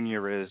Downey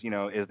Jr. is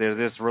there's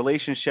this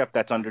relationship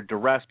that's under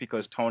duress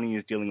because Tony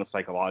is dealing with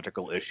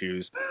psychological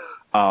issues.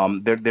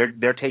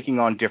 They're taking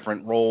on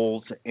different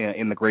roles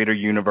in the greater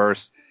universe,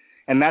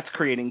 and that's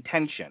creating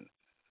tension,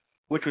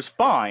 which was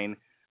fine.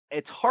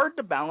 It's hard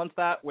to balance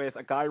that with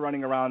a guy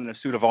running around in a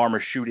suit of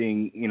armor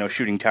shooting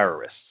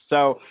terrorists.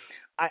 So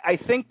I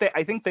think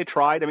they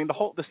tried. I mean,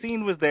 the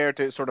scene was there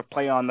to sort of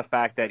play on the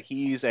fact that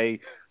he's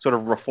a sort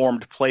of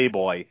reformed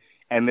playboy,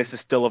 and this is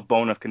still a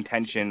bone of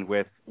contention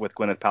with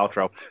Gwyneth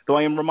Paltrow. Though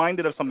I am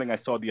reminded of something I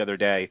saw the other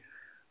day,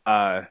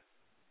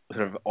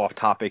 sort of off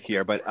topic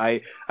here, but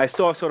I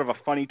saw sort of a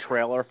funny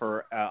trailer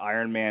for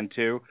Iron Man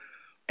 2,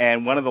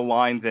 and one of the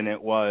lines in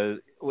it was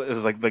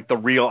like the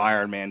real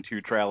Iron Man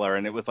 2 trailer,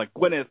 and it was like,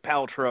 Gwyneth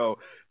Paltrow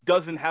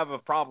doesn't have a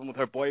problem with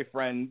her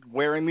boyfriend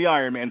wearing the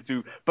Iron Man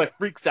suit, but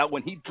freaks out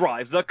when he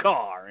drives a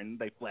car, and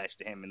they flash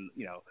to him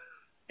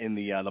in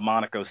the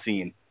Monaco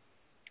scene,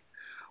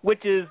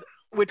 which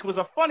was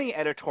a funny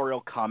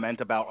editorial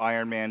comment about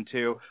Iron Man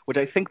 2, which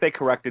I think they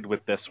corrected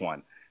with this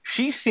one.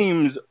 She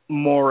seems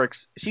more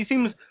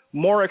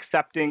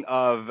accepting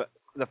of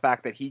the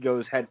fact that he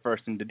goes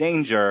headfirst into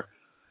danger,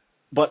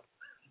 but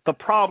the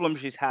problem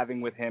she's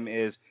having with him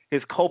is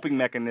his coping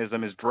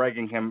mechanism is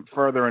dragging him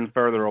further and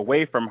further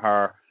away from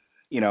her,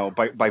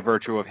 by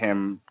virtue of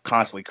him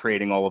constantly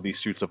creating all of these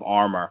suits of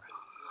armor.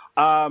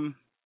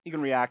 You can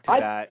react to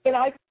that. And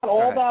I thought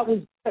all that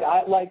was good.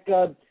 I like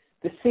the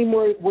scene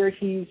where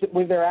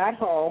they're at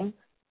home.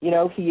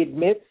 He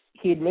admits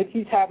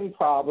he's having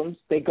problems.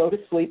 They go to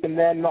sleep, and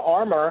then the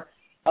armor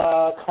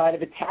kind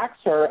of attacks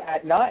her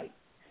at night,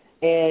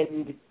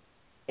 and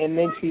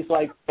then she's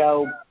like,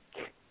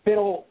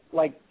 fiddle,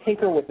 like,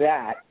 tinker with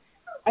that.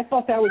 I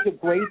thought that was a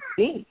great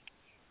scene.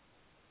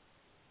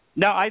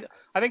 No, I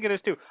think it is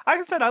too. Like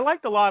I said, I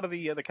liked a lot of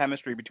the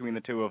chemistry between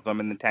the two of them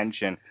and the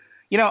tension.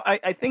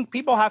 I think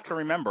people have to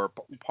remember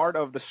part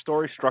of the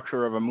story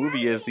structure of a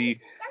movie is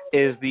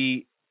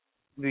the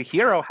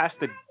hero has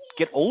to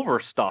get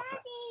over stuff.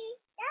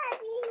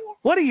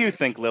 What do you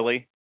think,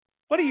 Lily?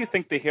 What do you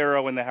think the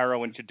hero and the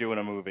heroine should do in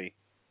a movie?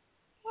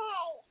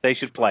 They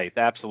should play,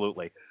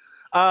 absolutely.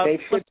 They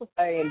should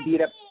play and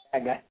beat up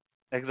that guy.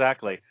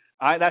 Exactly.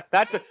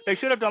 They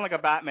should have done like a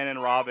Batman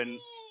and Robin.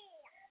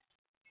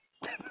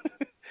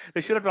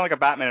 They should have done like a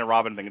Batman and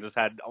Robin thing and just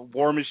had a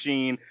War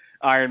Machine,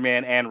 Iron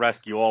Man, and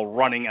Rescue all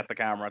running at the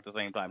camera at the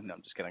same time. No,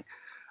 I'm just kidding.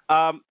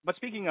 But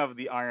speaking of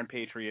the Iron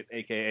Patriot,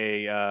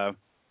 a.k.a.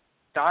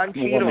 Don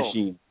Cheadle. War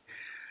Machine,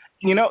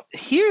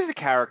 here's a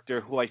character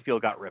who I feel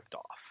got ripped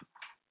off.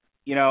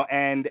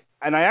 And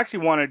I actually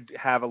wanted to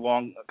have a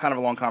long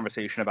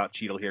conversation about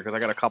Cheadle here because I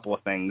got a couple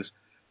of things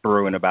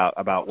brewing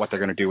about what they're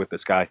going to do with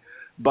this guy.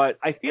 But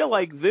I feel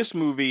like this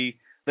movie,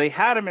 they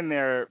had him in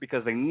there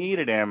because they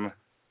needed him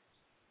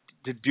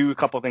to do a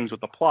couple of things with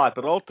the plot,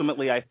 but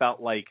ultimately I felt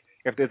like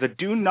if there's a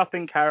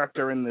do-nothing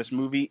character in this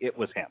movie, it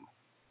was him.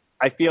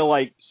 I feel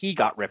like he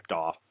got ripped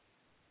off,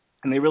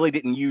 and they really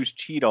didn't use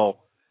Cheadle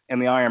and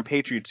the Iron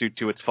Patriot suit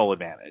to its full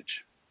advantage.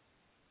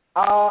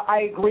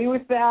 I agree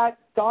with that.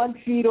 Don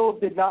Cheadle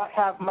did not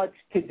have much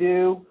to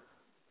do.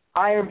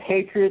 Iron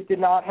Patriot did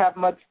not have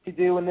much to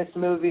do in this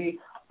movie.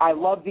 I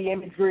love the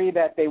imagery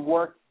that they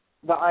worked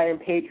the Iron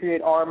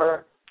Patriot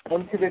armor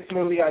into this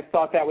movie. I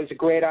thought that was a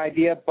great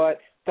idea, but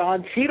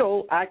Don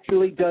Cheadle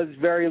actually does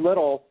very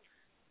little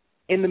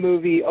in the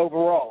movie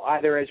overall,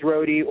 either as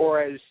Rhodey or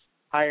as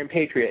Iron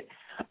Patriot.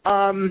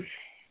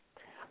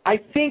 I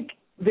think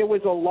there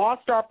was a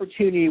lost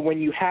opportunity when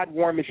you had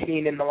War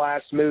Machine in the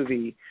last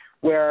movie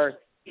where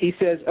he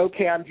says,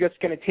 okay, I'm just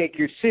going to take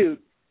your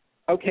suit.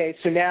 Okay,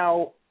 so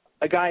now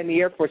a guy in the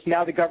Air Force,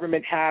 now the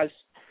government has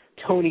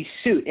Tony's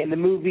suit. In the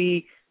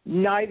movie,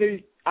 neither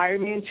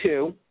Iron Man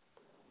 2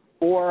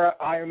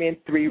 or Iron Man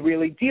 3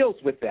 really deals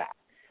with that.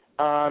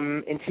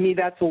 And to me,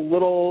 that's a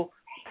little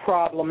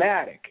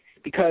problematic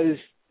because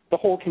the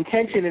whole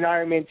contention in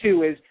Iron Man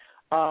 2 is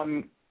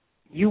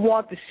you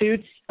want the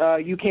suits,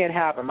 you can't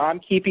have them. I'm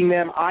keeping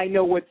them. I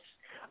know what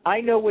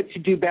to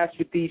do best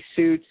with these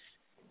suits.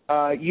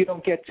 You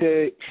don't get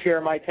to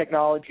share my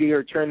technology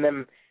or turn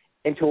them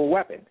into a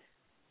weapon.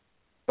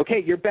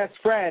 Okay, your best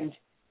friend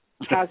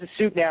has a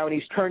suit now and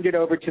he's turned it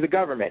over to the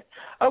government.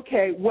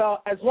 Okay,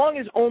 well, as long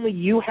as only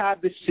you have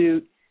the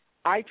suit,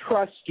 I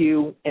trust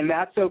you, and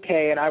that's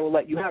okay, and I will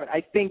let you have it.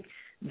 I think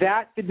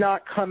that did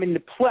not come into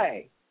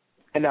play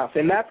enough,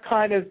 and that's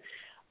kind of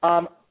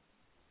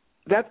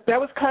that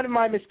was kind of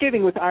my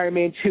misgiving with Iron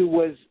Man 2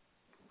 was,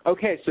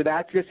 okay, so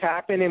that just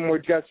happened, and we're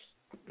just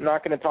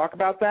not going to talk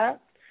about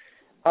that.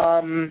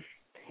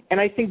 And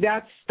I think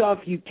that's stuff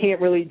you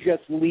can't really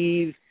just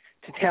leave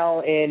to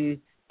tell in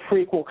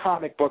prequel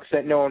comic books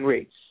that no one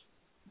reads.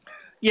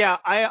 Yeah,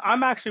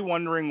 I'm actually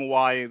wondering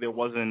why there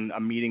wasn't a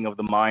meeting of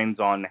the minds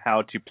on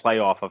how to play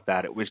off of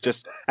that. It was just,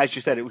 as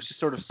you said, it was just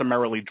sort of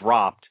summarily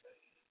dropped,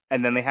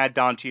 and then they had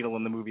Don Cheadle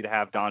in the movie to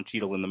have Don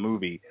Cheadle in the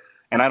movie.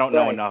 And I don't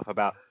know enough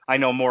about, I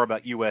know more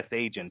about U.S.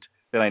 Agent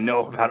than I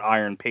know about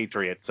Iron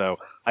Patriot, so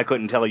I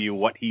couldn't tell you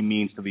what he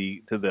means to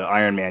the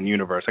Iron Man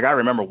universe. Like, I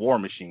remember War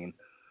Machine.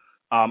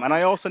 And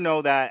I also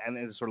know that, and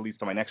this sort of leads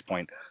to my next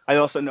point, I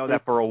also know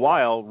that for a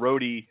while,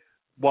 Rhodey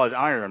was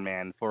Iron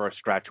Man for a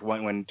stretch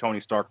when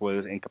Tony Stark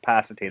was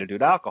incapacitated due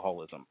to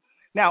alcoholism.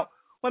 Now,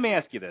 let me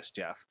ask you this,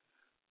 Jeff.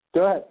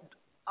 Go ahead.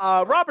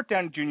 Robert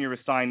Downey Jr. is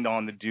signed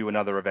on to do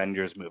another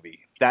Avengers movie.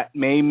 That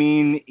may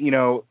mean,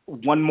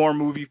 one more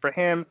movie for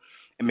him.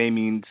 It may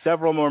mean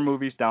several more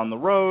movies down the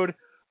road.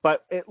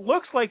 But it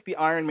looks like the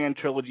Iron Man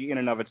trilogy in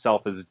and of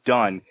itself is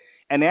done.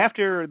 And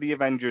after the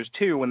Avengers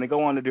 2, when they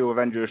go on to do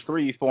Avengers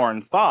 3, 4,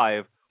 and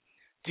 5,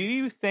 do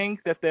you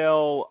think that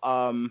they'll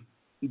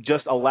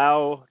just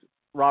allow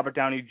Robert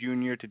Downey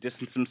Jr. to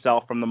distance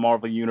himself from the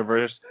Marvel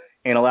Universe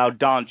and allow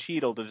Don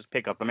Cheadle to just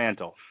pick up the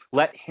mantle?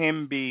 Let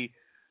him be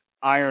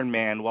Iron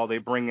Man while they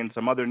bring in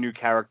some other new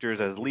characters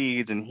as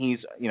leads, and he's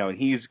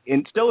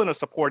still in a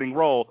supporting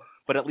role,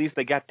 but at least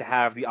they get to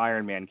have the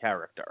Iron Man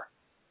character.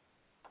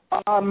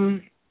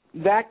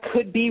 That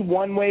could be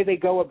one way they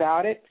go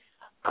about it.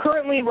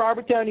 Currently,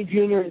 Robert Downey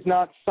Jr. is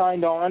not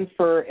signed on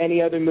for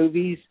any other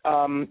movies.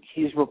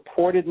 He's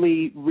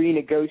reportedly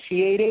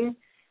renegotiating.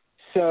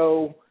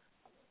 So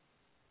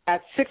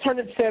at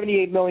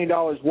 $678 million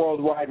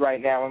worldwide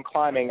right now and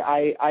climbing,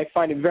 I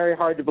find it very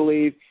hard to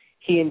believe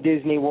he and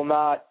Disney will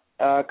not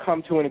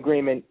come to an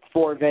agreement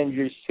for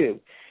Avengers 2.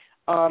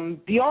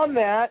 Beyond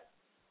that,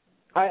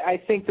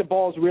 I think the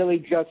ball's really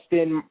just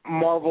in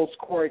Marvel's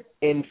court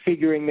in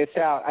figuring this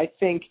out. I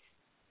think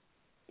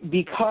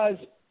because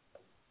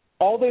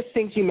all those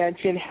things you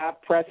mentioned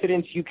have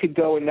precedence, you could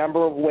go a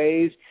number of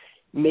ways.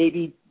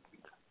 Maybe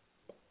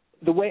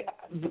the way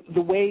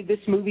this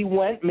movie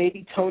went,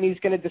 maybe Tony's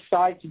going to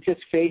decide to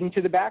just fade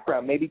into the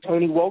background. Maybe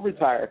Tony will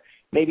retire.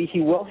 Maybe he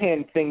will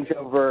hand things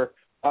over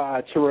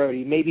to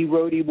Rhodey. Maybe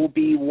Rhodey will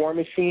be War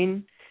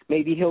Machine.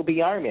 Maybe he'll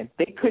be Iron Man.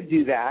 They could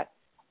do that.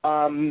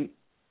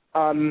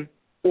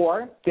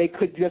 Or they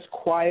could just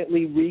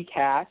quietly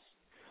recast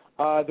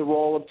the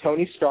role of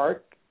Tony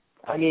Stark.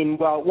 I mean,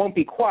 well, it won't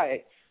be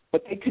quiet,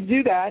 but they could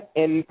do that,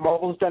 and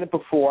Marvel's done it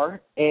before,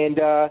 and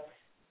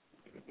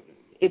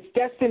it's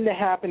destined to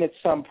happen at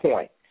some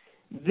point.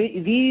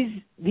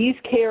 These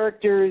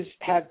characters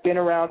have been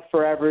around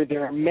forever.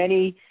 There are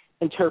many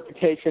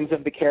interpretations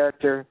of the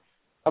character.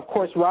 Of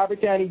course,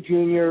 Robert Downey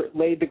Jr.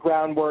 laid the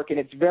groundwork, and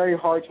it's very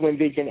hard to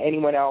envision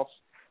anyone else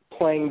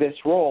playing this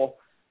role.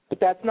 But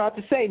that's not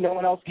to say no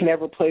one else can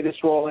ever play this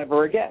role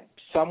ever again.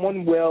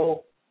 Someone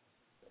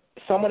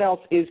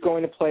else is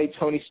going to play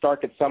Tony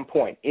Stark at some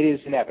point. It is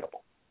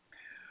inevitable.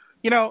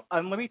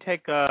 Let me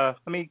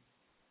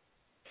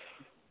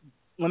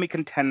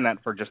contend that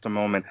for just a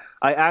moment.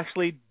 I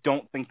actually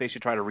don't think they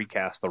should try to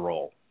recast the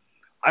role.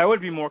 I would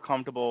be more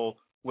comfortable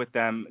with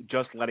them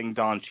just letting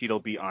Don Cheadle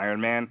be Iron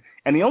Man.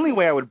 And the only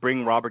way I would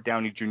bring Robert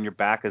Downey Jr.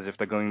 back is if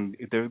they're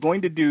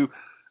going to do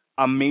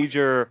a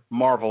major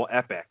Marvel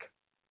epic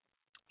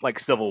like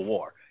Civil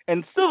War.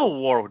 And Civil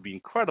War would be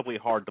incredibly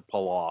hard to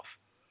pull off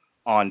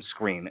on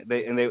screen.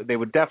 They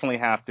would definitely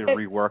have to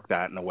rework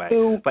that in a way.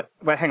 But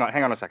hang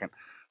on a second.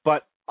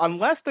 But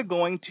unless they're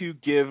going to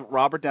give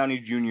Robert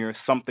Downey Jr.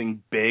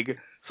 something big,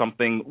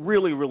 something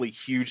really, really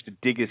huge to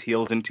dig his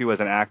heels into as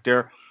an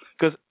actor,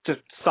 because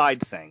just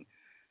side thing,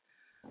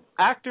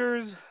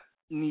 actors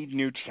need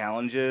new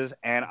challenges,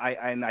 and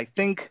I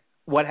think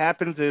what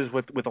happens is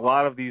with a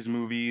lot of these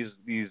movies,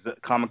 these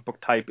comic book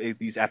type,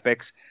 these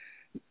epics,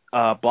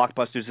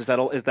 blockbusters, is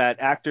that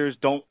actors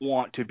don't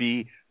want to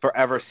be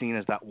forever seen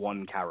as that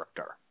one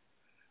character.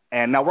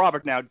 And now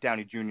Robert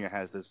Downey Jr.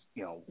 has this,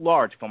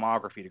 large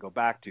filmography to go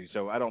back to,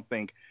 so I don't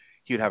think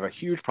he'd have a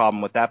huge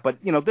problem with that. But,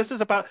 this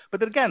is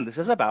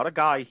about a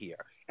guy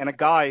here, and a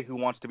guy who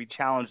wants to be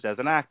challenged as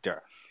an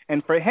actor.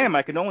 And for him,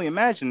 I can only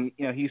imagine,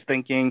 he's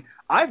thinking,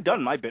 I've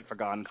done my bit for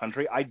God and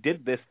Country. I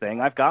did this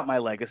thing. I've got my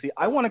legacy.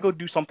 I want to go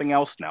do something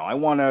else now. I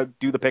want to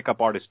do the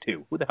pickup artist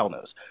too. Who the hell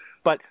knows?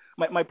 But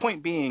my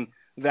point being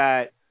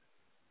that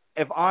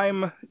if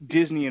I'm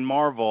Disney and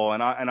Marvel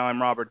and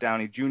I'm Robert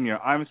Downey Jr.,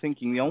 I'm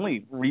thinking the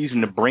only reason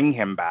to bring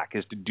him back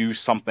is to do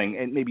something,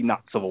 and maybe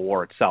not Civil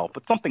War itself,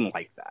 but something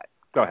like that.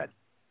 Go ahead.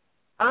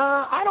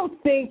 I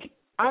don't think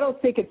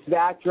it's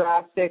that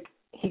drastic.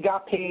 He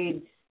got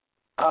paid.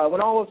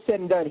 When all is said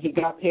and done, he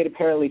got paid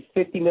apparently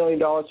 $50 million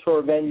for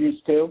Avengers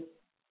 2.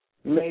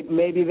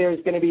 Maybe there's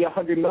going to be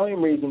 100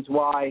 million reasons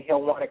why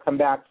he'll want to come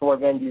back for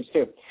Avengers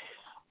 2.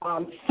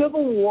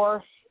 Civil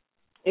War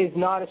is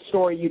not a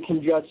story you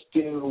can just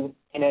do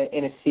in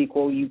a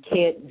sequel. You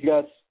can't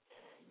just.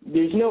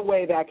 There's no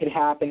way that could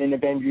happen in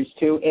Avengers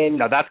 2. And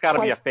no, that's got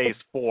to be a Phase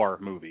 4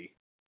 movie.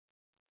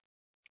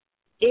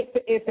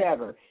 If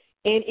ever.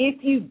 And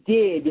if you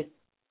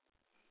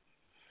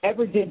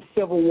ever did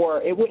Civil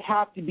War, it would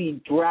have to be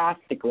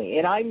drastically,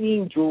 and I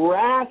mean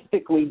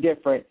drastically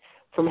different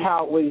from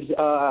how it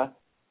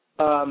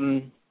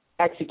was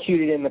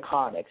executed in the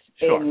comics.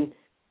 Sure. And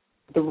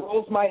the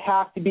roles might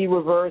have to be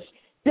reversed.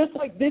 Just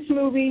like this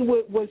movie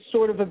was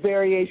sort of a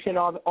variation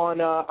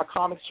on a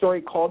comic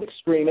story called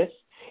Extremis.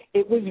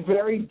 It was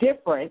very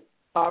different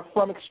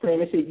from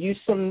Extremis. It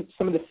used some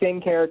of the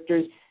same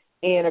characters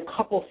and a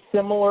couple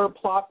similar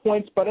plot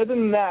points, but other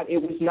than that, it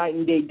was night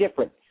and day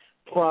different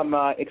from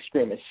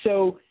Extremis.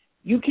 So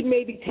you could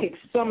maybe take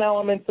some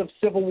elements of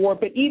Civil War,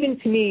 but even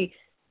to me,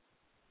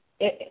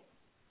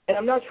 and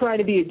I'm not trying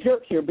to be a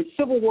jerk here, but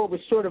Civil War was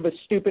sort of a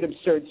stupid,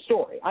 absurd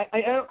story. I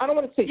don't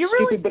want to say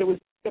stupid, but it was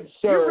absurd.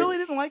 You really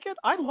didn't like it?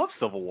 I love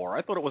Civil War.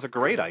 I thought it was a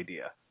great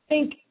idea.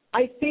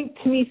 I think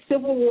to me,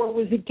 Civil War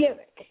was a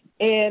gimmick,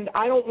 and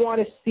I don't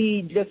want to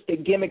see just a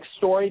gimmick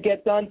story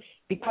get done,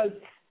 because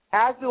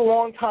as a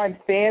longtime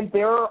fan,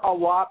 there are a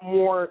lot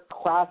more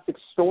classic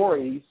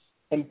stories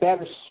and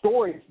better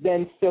stories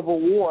than Civil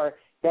War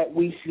that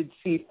we should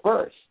see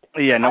first.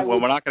 Yeah, no,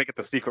 we're not going to get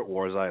the Secret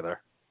Wars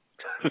either.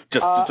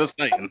 just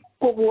saying.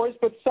 Secret Wars,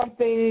 but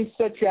something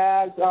such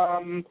as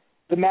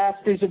the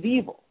Masters of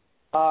Evil.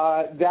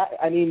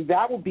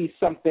 That would be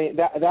something.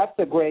 That's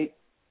a great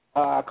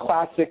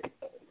classic.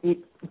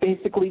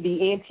 Basically,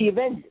 the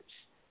anti-Avengers.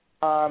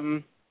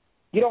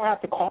 You don't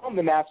have to call them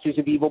the Masters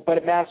of Evil, but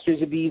a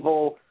Masters of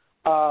Evil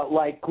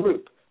like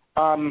group.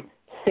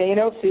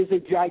 Thanos is a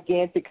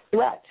gigantic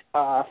threat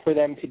for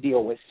them to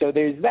deal with, so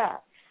there's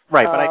that.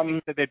 Right, but I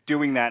think that they're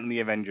doing that in the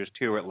Avengers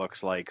 2, it looks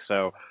like.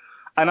 So,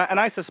 and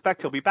I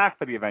suspect he'll be back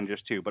for the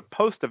Avengers 2, but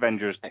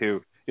post-Avengers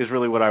 2 is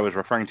really what I was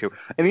referring to.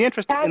 In the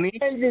interest,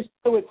 Avengers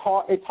 2,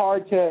 it's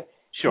hard to.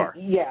 Sure.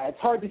 Yeah, it's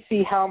hard to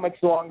see how much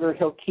longer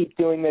he'll keep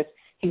doing this.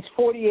 He's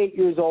 48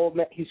 years old.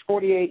 He's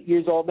 48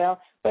 years old now.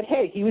 But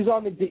hey, he was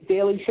on the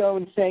Daily Show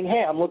and saying,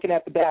 "Hey, I'm looking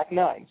at the back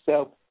nine."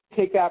 So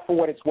take that for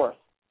what it's worth.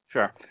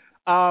 Sure.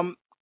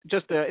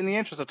 Just in the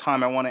interest of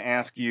time, I want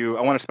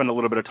to spend a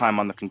little bit of time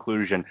on the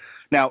conclusion.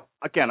 Now,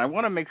 again, I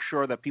want to make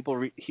sure that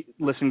people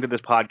listening to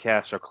this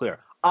podcast are clear.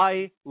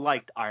 I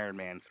liked Iron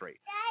Man 3.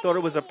 Thought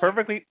it was a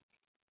perfectly...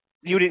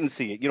 You didn't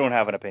see it. You don't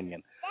have an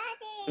opinion.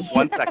 Daddy.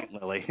 1 second,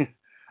 Lily.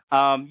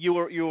 You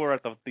were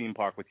at the theme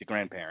park with your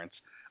grandparents.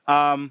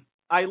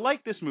 I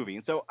like this movie,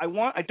 and so I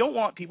don't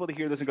want people to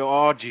hear this and go,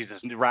 "Oh,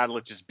 Jesus,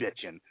 Radulich is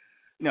bitching."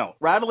 No,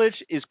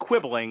 Radulich is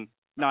quibbling,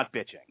 not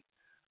bitching.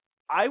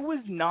 I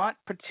was not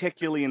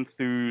particularly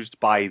enthused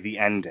by the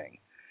ending.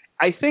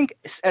 I think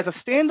as a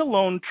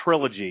standalone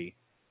trilogy,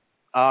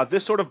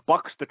 this sort of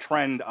bucks the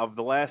trend of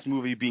the last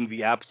movie being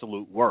the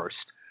absolute worst.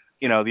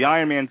 The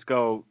Iron Mans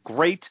go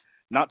great,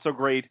 not so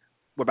great,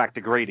 we're back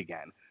to great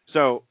again.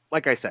 So,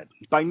 like I said,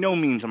 by no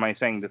means am I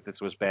saying that this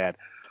was bad.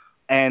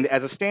 And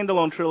as a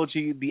standalone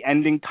trilogy, the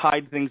ending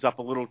tied things up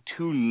a little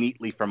too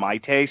neatly for my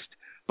taste,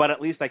 but at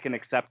least I can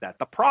accept that.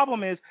 The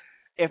problem is,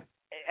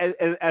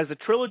 as a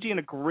trilogy in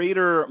a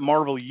greater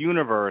Marvel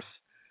universe,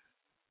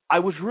 I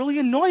was really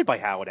annoyed by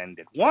how it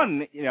ended.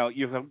 One,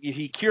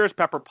 he cures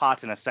Pepper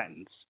Potts in a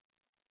sentence.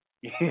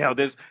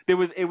 It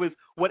was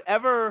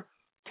whatever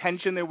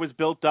tension there was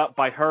built up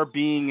by her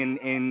being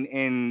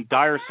in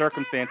dire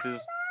circumstances.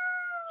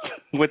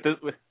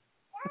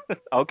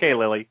 Okay,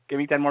 Lily, give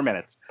me 10 more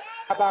minutes.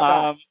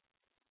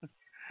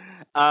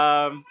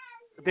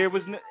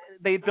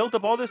 They built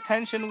up all this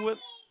tension with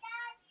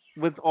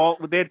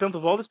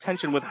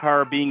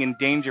her being in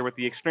danger with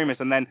the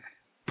extremists, and then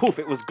poof,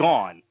 it was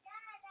gone.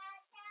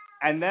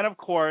 And then, of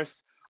course,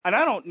 and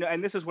I don't know,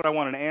 and this is what I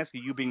wanted to ask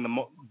you, you being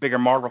the bigger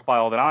Marvel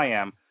file than I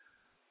am,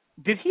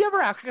 did he ever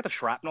actually get the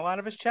shrapnel out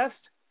of his chest?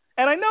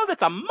 And I know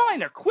that's a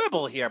minor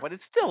quibble here, but it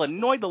still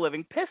annoyed the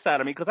living piss out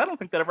of me because I don't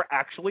think that ever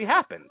actually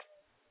happened.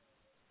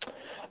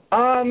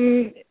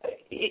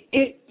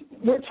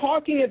 We're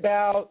talking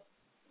about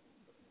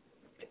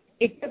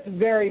it gets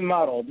very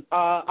muddled.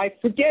 I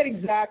forget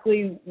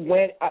exactly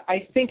when.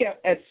 I think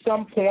at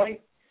some point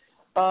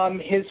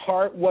his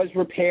heart was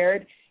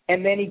repaired,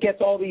 and then he gets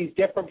all these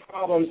different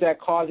problems that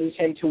causes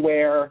him to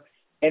wear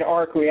an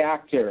arc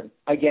reactor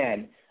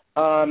again.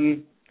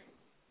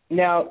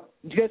 Now,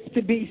 just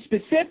to be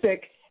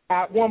specific,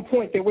 at one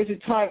point there was a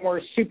time where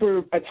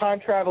a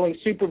time-traveling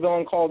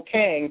supervillain called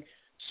Kang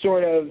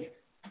sort of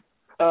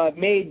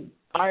made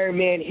Iron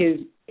Man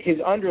his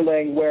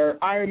underling,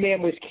 where Iron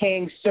Man was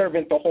Kang's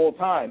servant the whole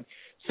time.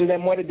 So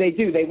then what did they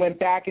do? They went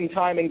back in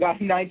time and got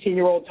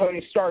 19-year-old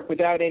Tony Stark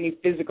without any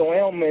physical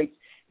ailments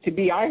to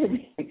be Iron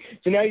Man.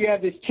 So now you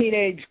have this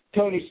teenage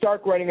Tony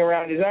Stark running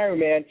around as Iron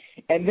Man,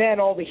 and then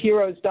all the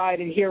heroes died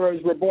and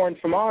heroes were born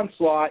from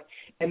Onslaught,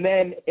 and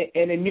then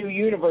in a new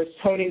universe,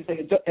 Tony's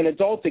an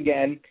adult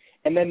again,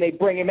 and then they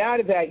bring him out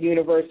of that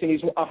universe and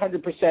he's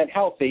 100%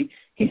 healthy.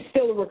 He's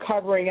still a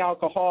recovering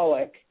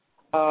alcoholic,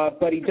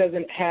 but he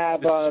doesn't have...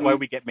 This is why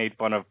we get made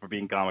fun of for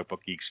being comic book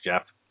geeks,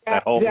 Jeff.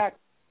 Exactly.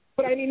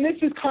 But, I mean, this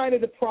is kind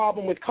of the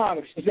problem with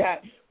comics, is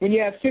that when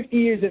you have 50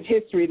 years of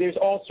history, there's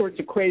all sorts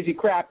of crazy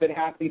crap that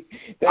happens.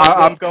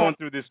 I'm going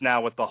through this now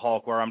with the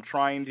Hulk, where I'm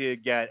trying to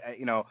get,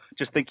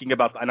 just thinking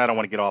about, and I don't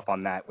want to get off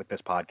on that with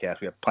this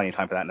podcast. We have plenty of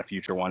time for that in a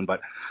future one. But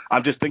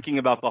I'm just thinking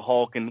about the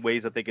Hulk and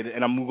ways that they could,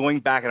 and I'm going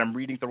back and I'm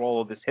reading through all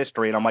of this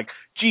history, and I'm like,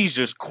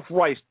 Jesus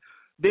Christ.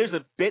 There's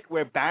a bit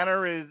where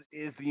Banner is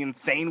the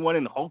insane one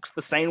and Hulk's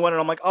the sane one, and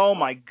I'm like, oh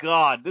my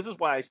God, this is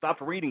why I stopped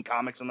reading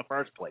comics in the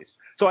first place.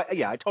 So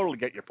I totally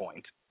get your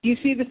point. You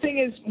see, the thing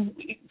is,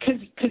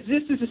 because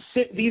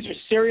these are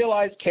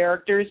serialized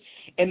characters,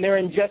 and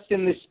they're just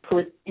in this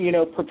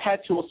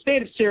perpetual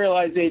state of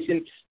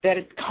serialization that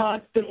it's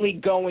constantly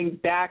going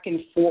back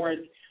and forth.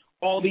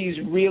 All these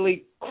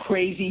really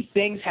crazy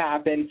things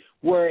happen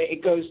where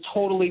it goes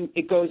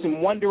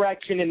in one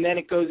direction and then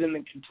it goes in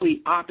the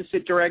complete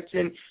opposite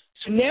direction.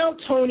 So now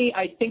Tony,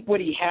 I think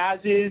what he has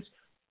is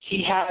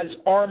he has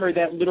armor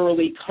that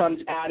literally comes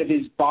out of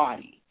his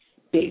body,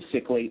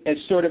 basically, as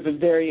sort of a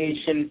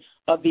variation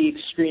of the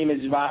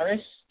Extremis virus,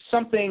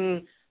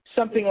 something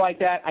like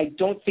that. I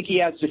don't think he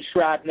has the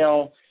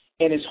shrapnel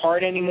in his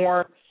heart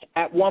anymore.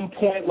 At one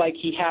point,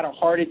 he had a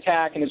heart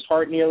attack and his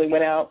heart nearly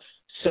went out.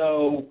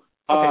 So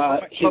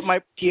his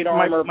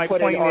armor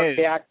put in arc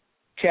reactor.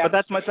 But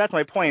that's my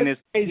point. Is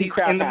crazy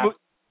crap happens.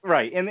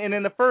 Right, and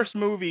in the first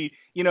movie,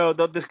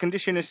 this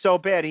condition is so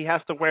bad he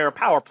has to wear a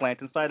power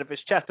plant inside of his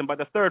chest, and by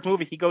the third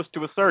movie, he goes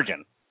to a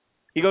surgeon.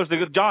 He goes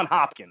to John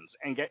Hopkins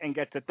and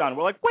gets it done.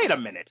 We're like, wait a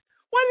minute,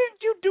 why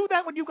didn't you do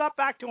that when you got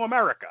back to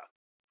America?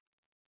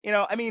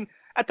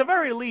 At the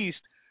very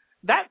least,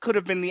 that could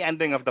have been the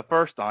ending of the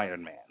first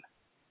Iron Man.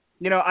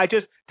 I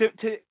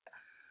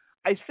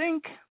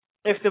think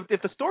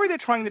if the story they're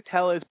trying to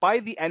tell is by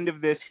the end of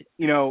this,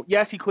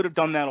 yes, he could have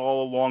done that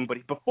all along, but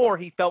before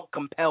he felt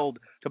compelled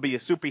to be a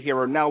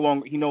superhero.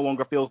 He no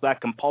longer feels that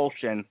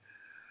compulsion.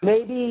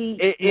 Maybe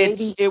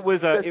it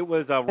was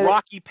a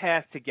rocky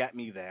path to get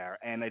me there,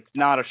 and it's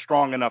not a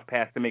strong enough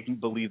path to make me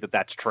believe that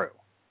that's true.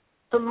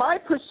 From my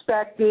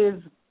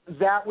perspective,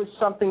 that was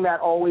something that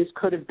always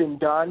could have been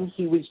done.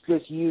 He was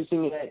just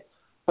using it,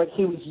 but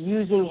he was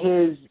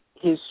using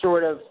his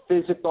sort of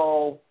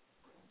physical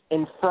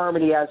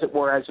infirmity, as it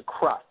were, as a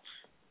crutch.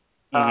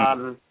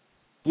 Mm-hmm.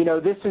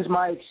 This is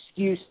my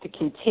excuse to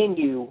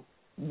continue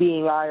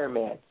being Iron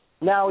Man.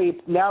 Now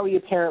he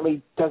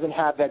apparently doesn't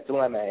have that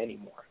dilemma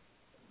anymore.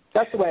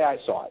 That's the way I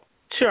saw it.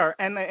 Sure,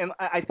 and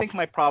I think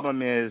my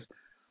problem is,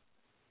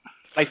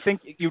 I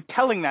think you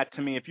telling that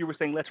to me, if you were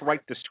saying, let's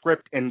write the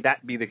script and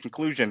that be the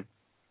conclusion,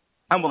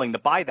 I'm willing to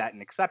buy that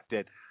and accept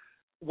it.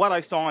 What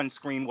I saw on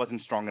screen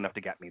wasn't strong enough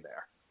to get me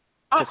there.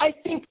 I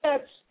think I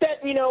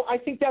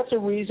think that's a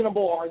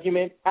reasonable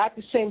argument. At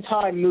the same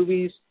time,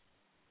 these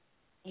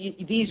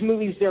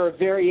movies, they're a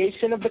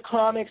variation of the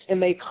comics,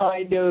 and they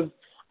kind of,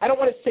 I don't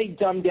want to say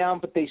dumb down,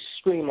 but they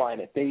streamline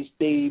it.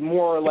 They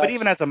more or less. But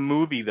even as a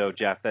movie, though,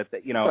 Jeff, right.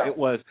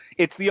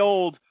 It's the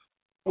old,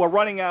 we're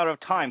running out of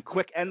time.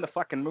 Quick, end the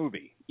fucking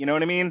movie. You know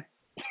what I mean?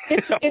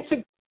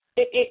 Again,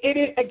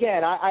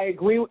 I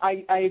agree.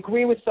 I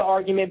agree with the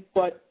argument,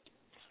 but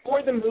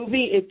for the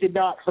movie, it did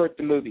not hurt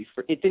the movie.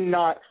 It did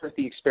not hurt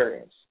the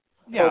experience.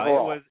 Yeah,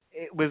 overall.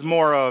 It was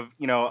more of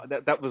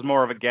that was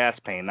more of a gas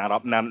pain, not a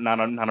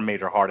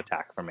major heart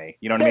attack for me.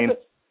 You know what I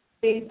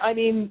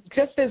mean?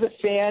 Just as a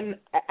fan,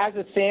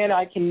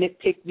 I can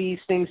nitpick these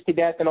things to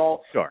death and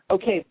all. Sure.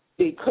 Okay,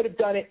 they could have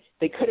done it.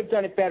 They could have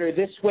done it better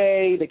this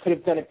way. They could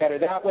have done it better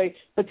that way.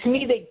 But to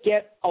me, they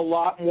get a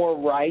lot more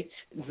right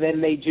than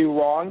they do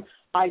wrong.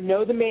 I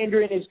know the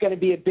Mandarin is going to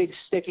be a big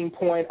sticking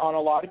point on a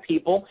lot of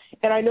people,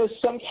 and I know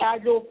some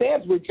casual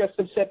fans were just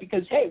upset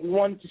because, hey, we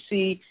wanted to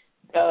see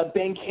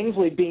Ben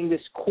Kingsley being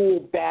this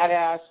cool,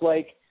 badass,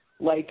 like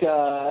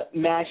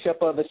mashup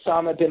of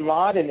Osama bin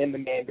Laden in the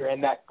Mandarin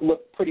that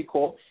looked pretty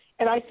cool.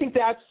 And I think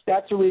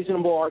that's a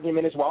reasonable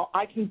argument as well.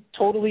 I can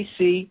totally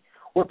see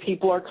where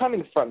people are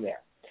coming from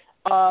there.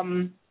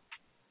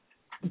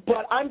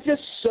 But I'm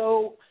just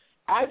so...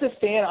 As a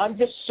fan, I'm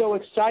just so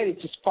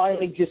excited to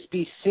finally just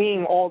be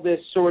seeing all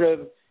this sort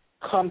of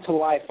come to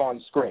life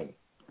on screen.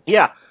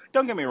 Yeah,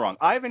 don't get me wrong.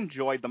 I've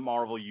enjoyed the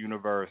Marvel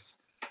Universe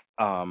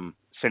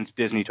since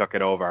Disney took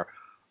it over.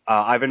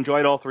 I've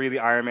enjoyed all three of the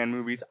Iron Man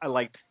movies. I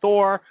liked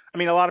Thor. I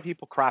mean, a lot of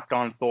people crapped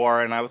on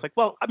Thor, and I was like,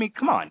 well, I mean,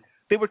 come on.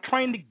 They were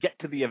trying to get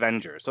to the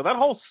Avengers. So that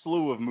whole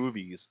slew of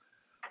movies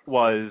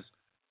was,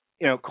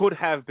 could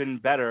have been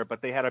better,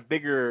 but they had a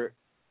bigger...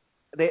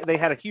 They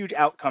had a huge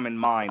outcome in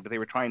mind that they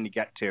were trying to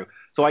get to.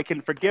 So I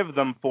can forgive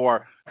them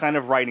for kind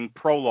of writing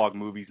prologue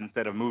movies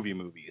instead of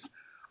movies.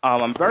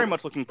 I'm very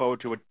much looking forward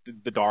to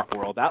The Dark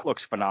World. That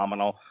looks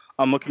phenomenal.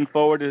 I'm looking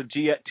forward to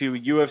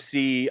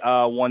UFC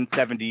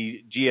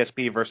 170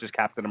 GSP versus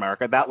Captain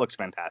America. That looks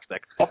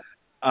fantastic.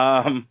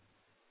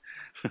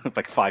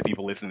 Like 5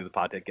 people listening to the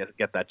podcast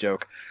get that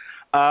joke.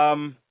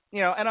 And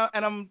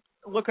I'm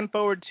looking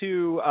forward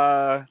to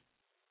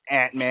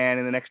Ant-Man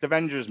in the next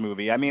Avengers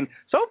movie. I mean,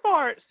 so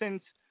far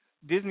since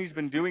Disney's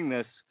been doing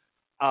this,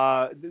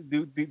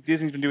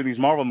 Disney's been doing these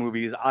Marvel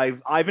movies,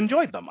 I've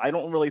enjoyed them. I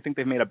don't really think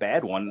they've made a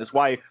bad one. That's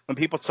why when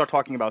people start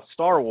talking about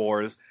Star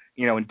Wars,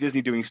 and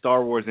Disney doing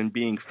Star Wars and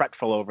being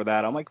fretful over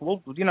that, I'm like,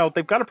 well,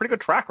 they've got a pretty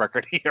good track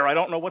record here. I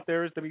don't know what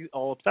there is to be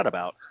all upset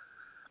about.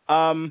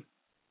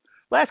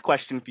 Last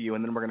question for you,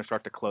 and then we're going to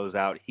start to close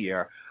out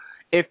here.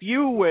 If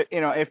you would,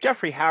 if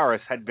Jeffrey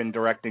Harris had been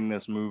directing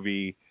this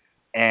movie,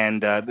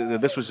 and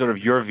this was sort of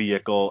your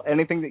vehicle,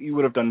 anything that you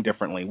would have done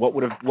differently? What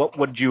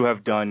would you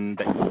have done?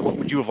 What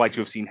would you have liked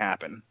to have seen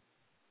happen?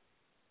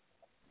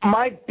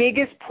 My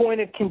biggest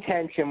point of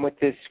contention with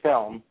this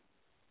film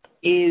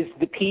is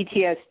the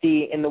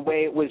PTSD and the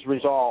way it was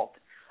resolved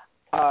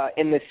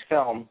in this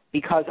film,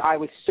 because I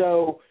was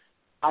so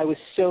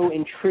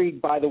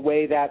intrigued by the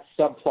way that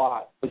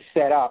subplot was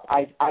set up.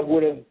 I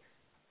would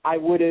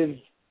have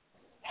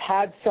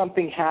had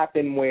something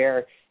happen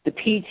where the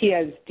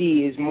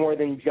PTSD is more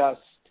than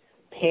just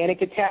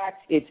panic attacks.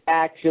 It's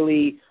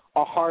actually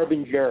a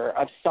harbinger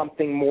of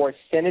something more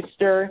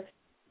sinister.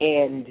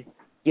 And,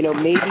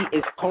 maybe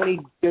is Tony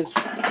just,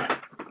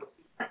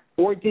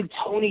 or did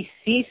Tony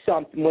see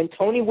something? When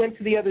Tony went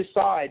to the other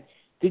side,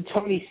 did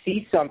Tony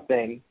see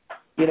something?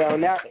 Kind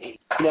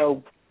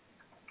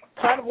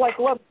of like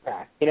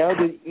Lovecraft,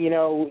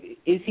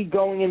 is he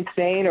going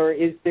insane, or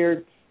is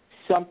there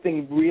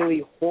something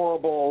really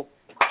horrible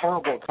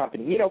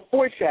company?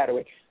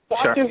 Foreshadowing.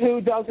 Doctor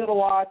Who does it a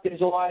lot.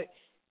 There's a lot,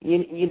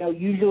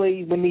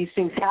 usually when these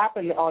things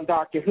happen on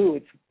Doctor Who,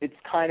 it's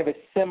kind of a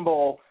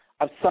symbol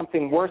of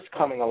something worse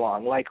coming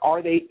along. Like,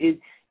 is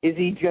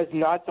he just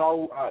nuts?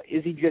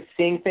 Is he just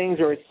seeing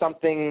things, or is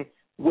something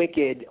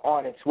wicked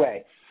on its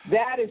way?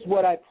 That is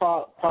what I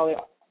probably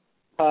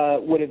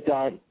would have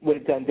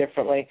done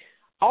differently.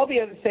 All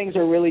the other things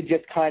are really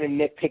just kind of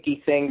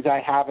nitpicky things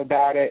I have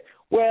about it.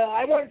 Well,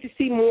 I wanted to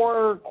see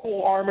more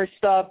cool armor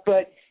stuff,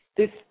 but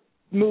this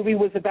movie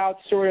was about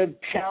sort of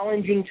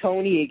challenging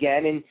Tony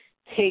again and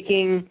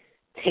taking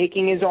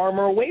his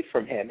armor away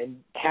from him and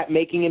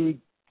making him,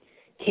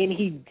 can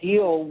he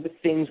deal with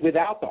things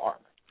without the armor?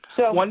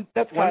 So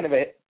that's kind of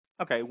it.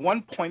 Okay,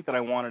 one point that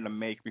I wanted to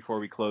make before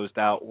we closed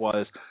out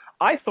was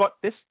I thought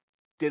this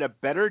did a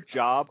better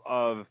job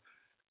of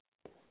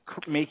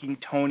making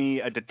Tony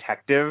a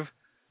detective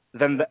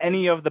than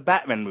any of the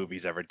Batman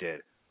movies ever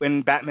did,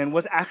 when Batman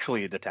was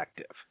actually a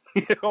detective.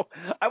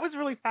 I was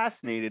really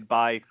fascinated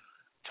by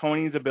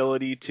Tony's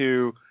ability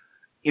to,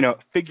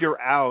 figure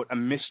out a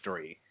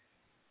mystery,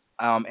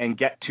 and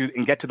get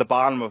to the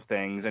bottom of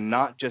things, and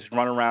not just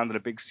run around in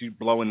a big suit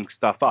blowing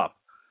stuff up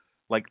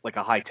like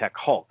a high-tech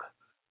Hulk.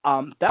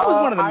 That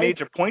was one of the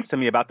major points to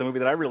me about the movie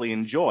that I really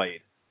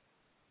enjoyed.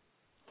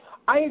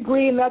 I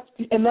agree, and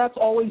that's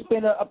always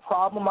been a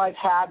problem I've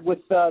had with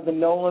the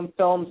Nolan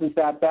films, is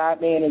that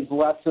Batman is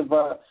less of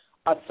a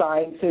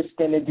scientist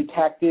and a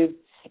detective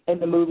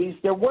in the movies.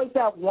 There was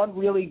that one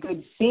really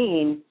good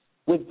scene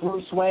with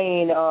Bruce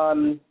Wayne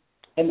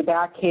in the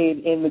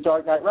Batcave in The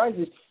Dark Knight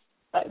Rises.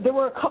 There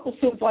were a couple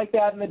scenes like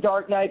that in The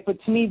Dark Knight, but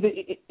to me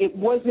it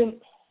wasn't.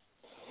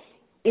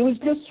 It was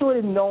just sort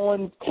of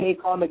Nolan's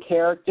take on the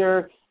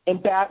character,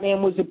 and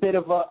Batman was a bit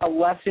of a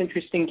less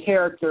interesting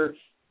character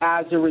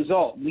as a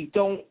result. We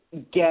don't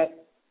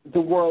get the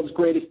world's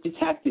greatest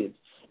detective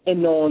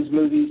in Nolan's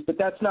movies, but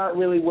that's not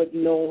really what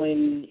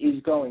Nolan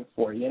is going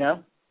for,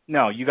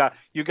 No, you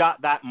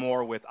got that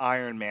more with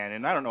Iron Man,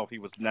 and I don't know if he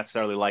was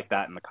necessarily like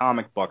that in the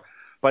comic book,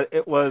 but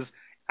it was.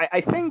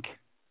 I think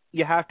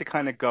you have to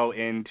kind of go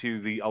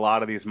into a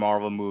lot of these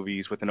Marvel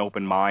movies with an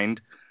open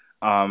mind,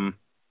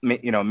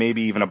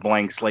 maybe even a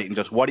blank slate, and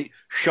just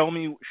show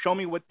me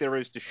what there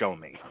is to show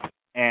me,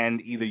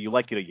 and either you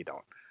like it or you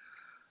don't.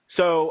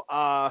 So,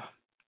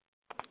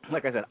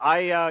 like I said,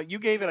 you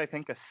gave it, I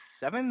think, a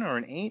 7 or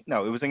an 8.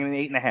 No, it was an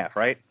 8.5,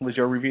 right? Was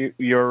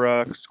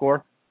your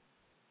score?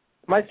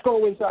 My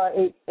score was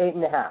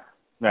 8.5.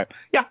 Right.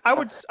 Yeah, I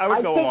would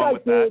go along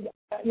with that.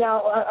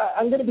 Now,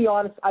 I'm going to be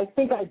honest. I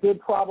think I did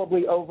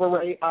probably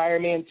overrate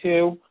Iron Man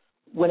 2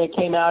 when it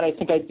came out. I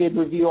think I did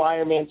review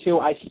Iron Man 2.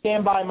 I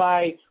stand by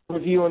my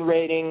review and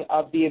rating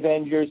of the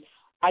Avengers.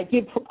 I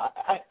think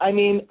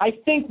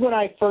when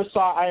I first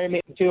saw Iron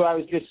Man 2, I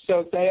was just so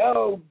excited.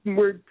 Oh,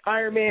 we're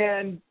Iron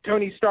Man,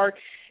 Tony Stark.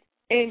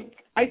 And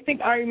I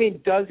think Iron Man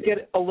does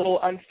get a little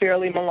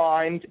unfairly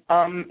maligned.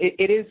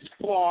 It is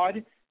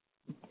flawed.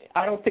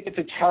 I don't think it's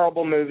a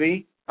terrible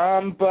movie.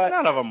 But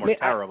none of them were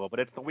terrible, but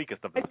it's the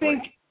weakest of the three. I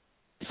think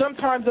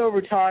sometimes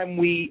over time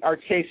our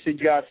tastes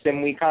adjust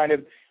and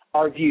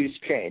our views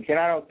change, and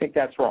I don't think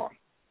that's wrong.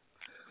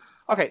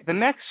 Okay, the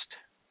next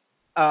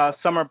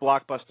summer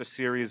blockbuster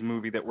series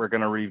movie that we're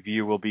going to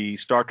review will be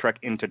Star Trek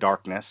Into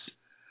Darkness.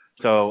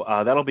 So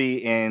that'll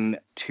be in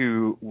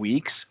 2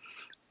 weeks.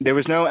 There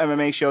was no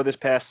MMA show this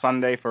past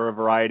Sunday for a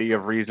variety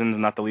of reasons,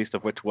 not the least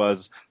of which was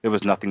there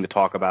was nothing to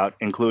talk about,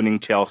 including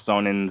Chael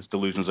Sonnen's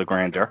Delusions of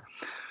Grandeur.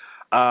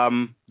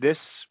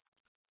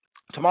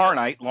 Tomorrow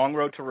night, Long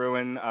Road to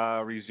Ruin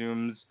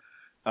resumes.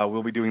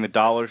 We'll be doing the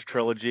Dollars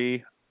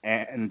trilogy,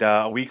 and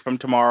a week from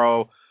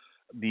tomorrow,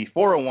 the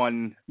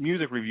 401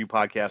 music review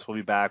podcast will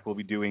be back. We'll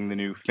be doing the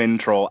new Fin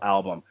Troll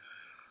album.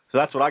 So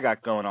that's what I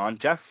got going on.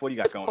 Jeff, what do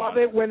you got going on? I love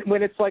it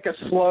when it's like a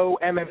slow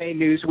MMA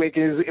news week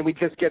and we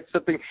just get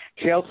something.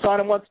 Chael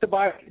Sonnen wants to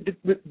buy the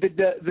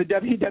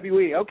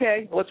WWE.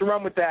 Okay, let's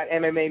run with that,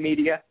 MMA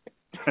media.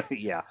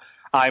 Yeah,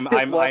 I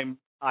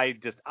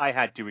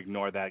had to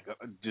ignore that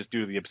just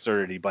due to the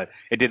absurdity, but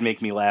it did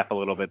make me laugh a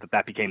little bit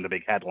that became the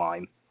big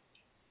headline.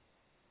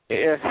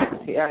 Yeah,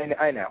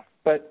 I know,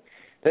 but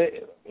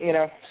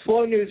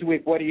slow news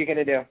week. What are you going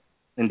to do?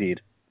 Indeed.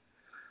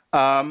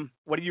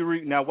 What do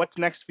you now? What's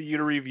next for you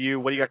to review?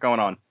 What do you got going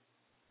on?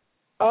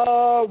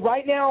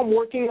 Right now I'm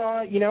working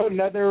on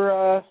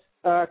another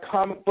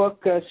comic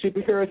book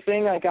superhero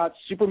thing. I got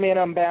Superman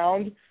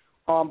Unbound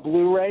on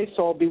Blu-ray,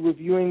 so I'll be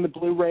reviewing the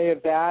Blu-ray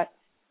of that.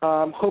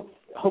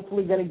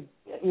 Hopefully going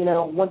to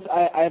once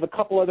I have a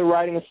couple other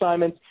writing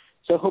assignments,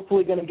 so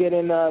hopefully going to get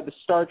in the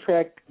Star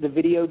Trek the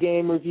video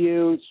game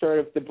review, sort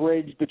of the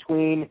bridge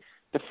between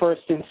the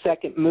first and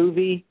second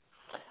movie.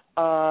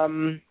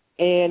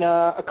 And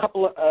a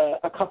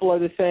couple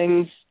other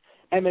things.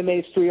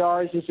 MMA's 3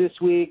 R's is this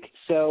week,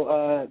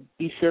 so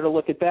be sure to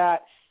look at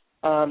that.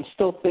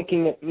 Still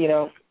thinking,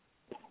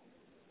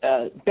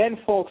 Ben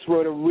Folks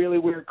wrote a really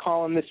weird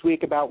column this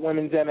week about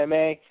women's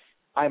MMA.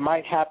 I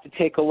might have to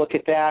take a look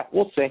at that.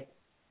 We'll see.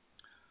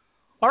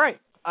 All right.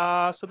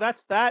 So that's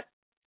that.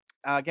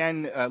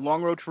 Again,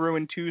 Long Road to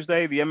Ruin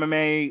Tuesday. The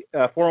MMA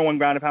 401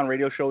 Ground and Pound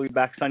radio show will be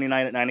back Sunday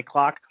night at 9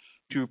 o'clock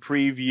to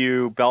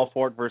preview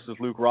Belfort versus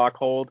Luke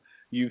Rockhold.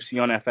 UFC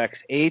on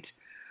FX8.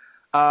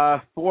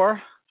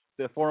 For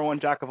the 401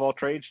 Jack of All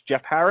Trades,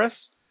 Jeff Harris,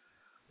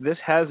 this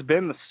has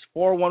been the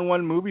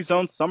 411 Movie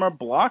Zone Summer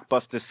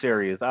Blockbuster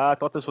Series. I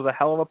thought this was a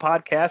hell of a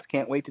podcast.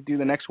 Can't wait to do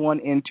the next one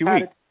in 2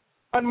 weeks.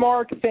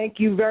 Mark, thank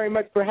you very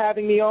much for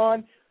having me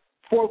on.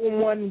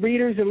 411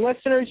 readers and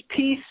listeners,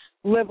 peace,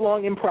 live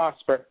long and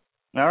prosper.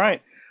 All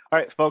right,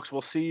 folks.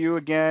 We'll see you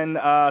again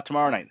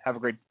tomorrow night. Have a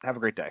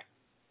great day.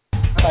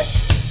 Bye.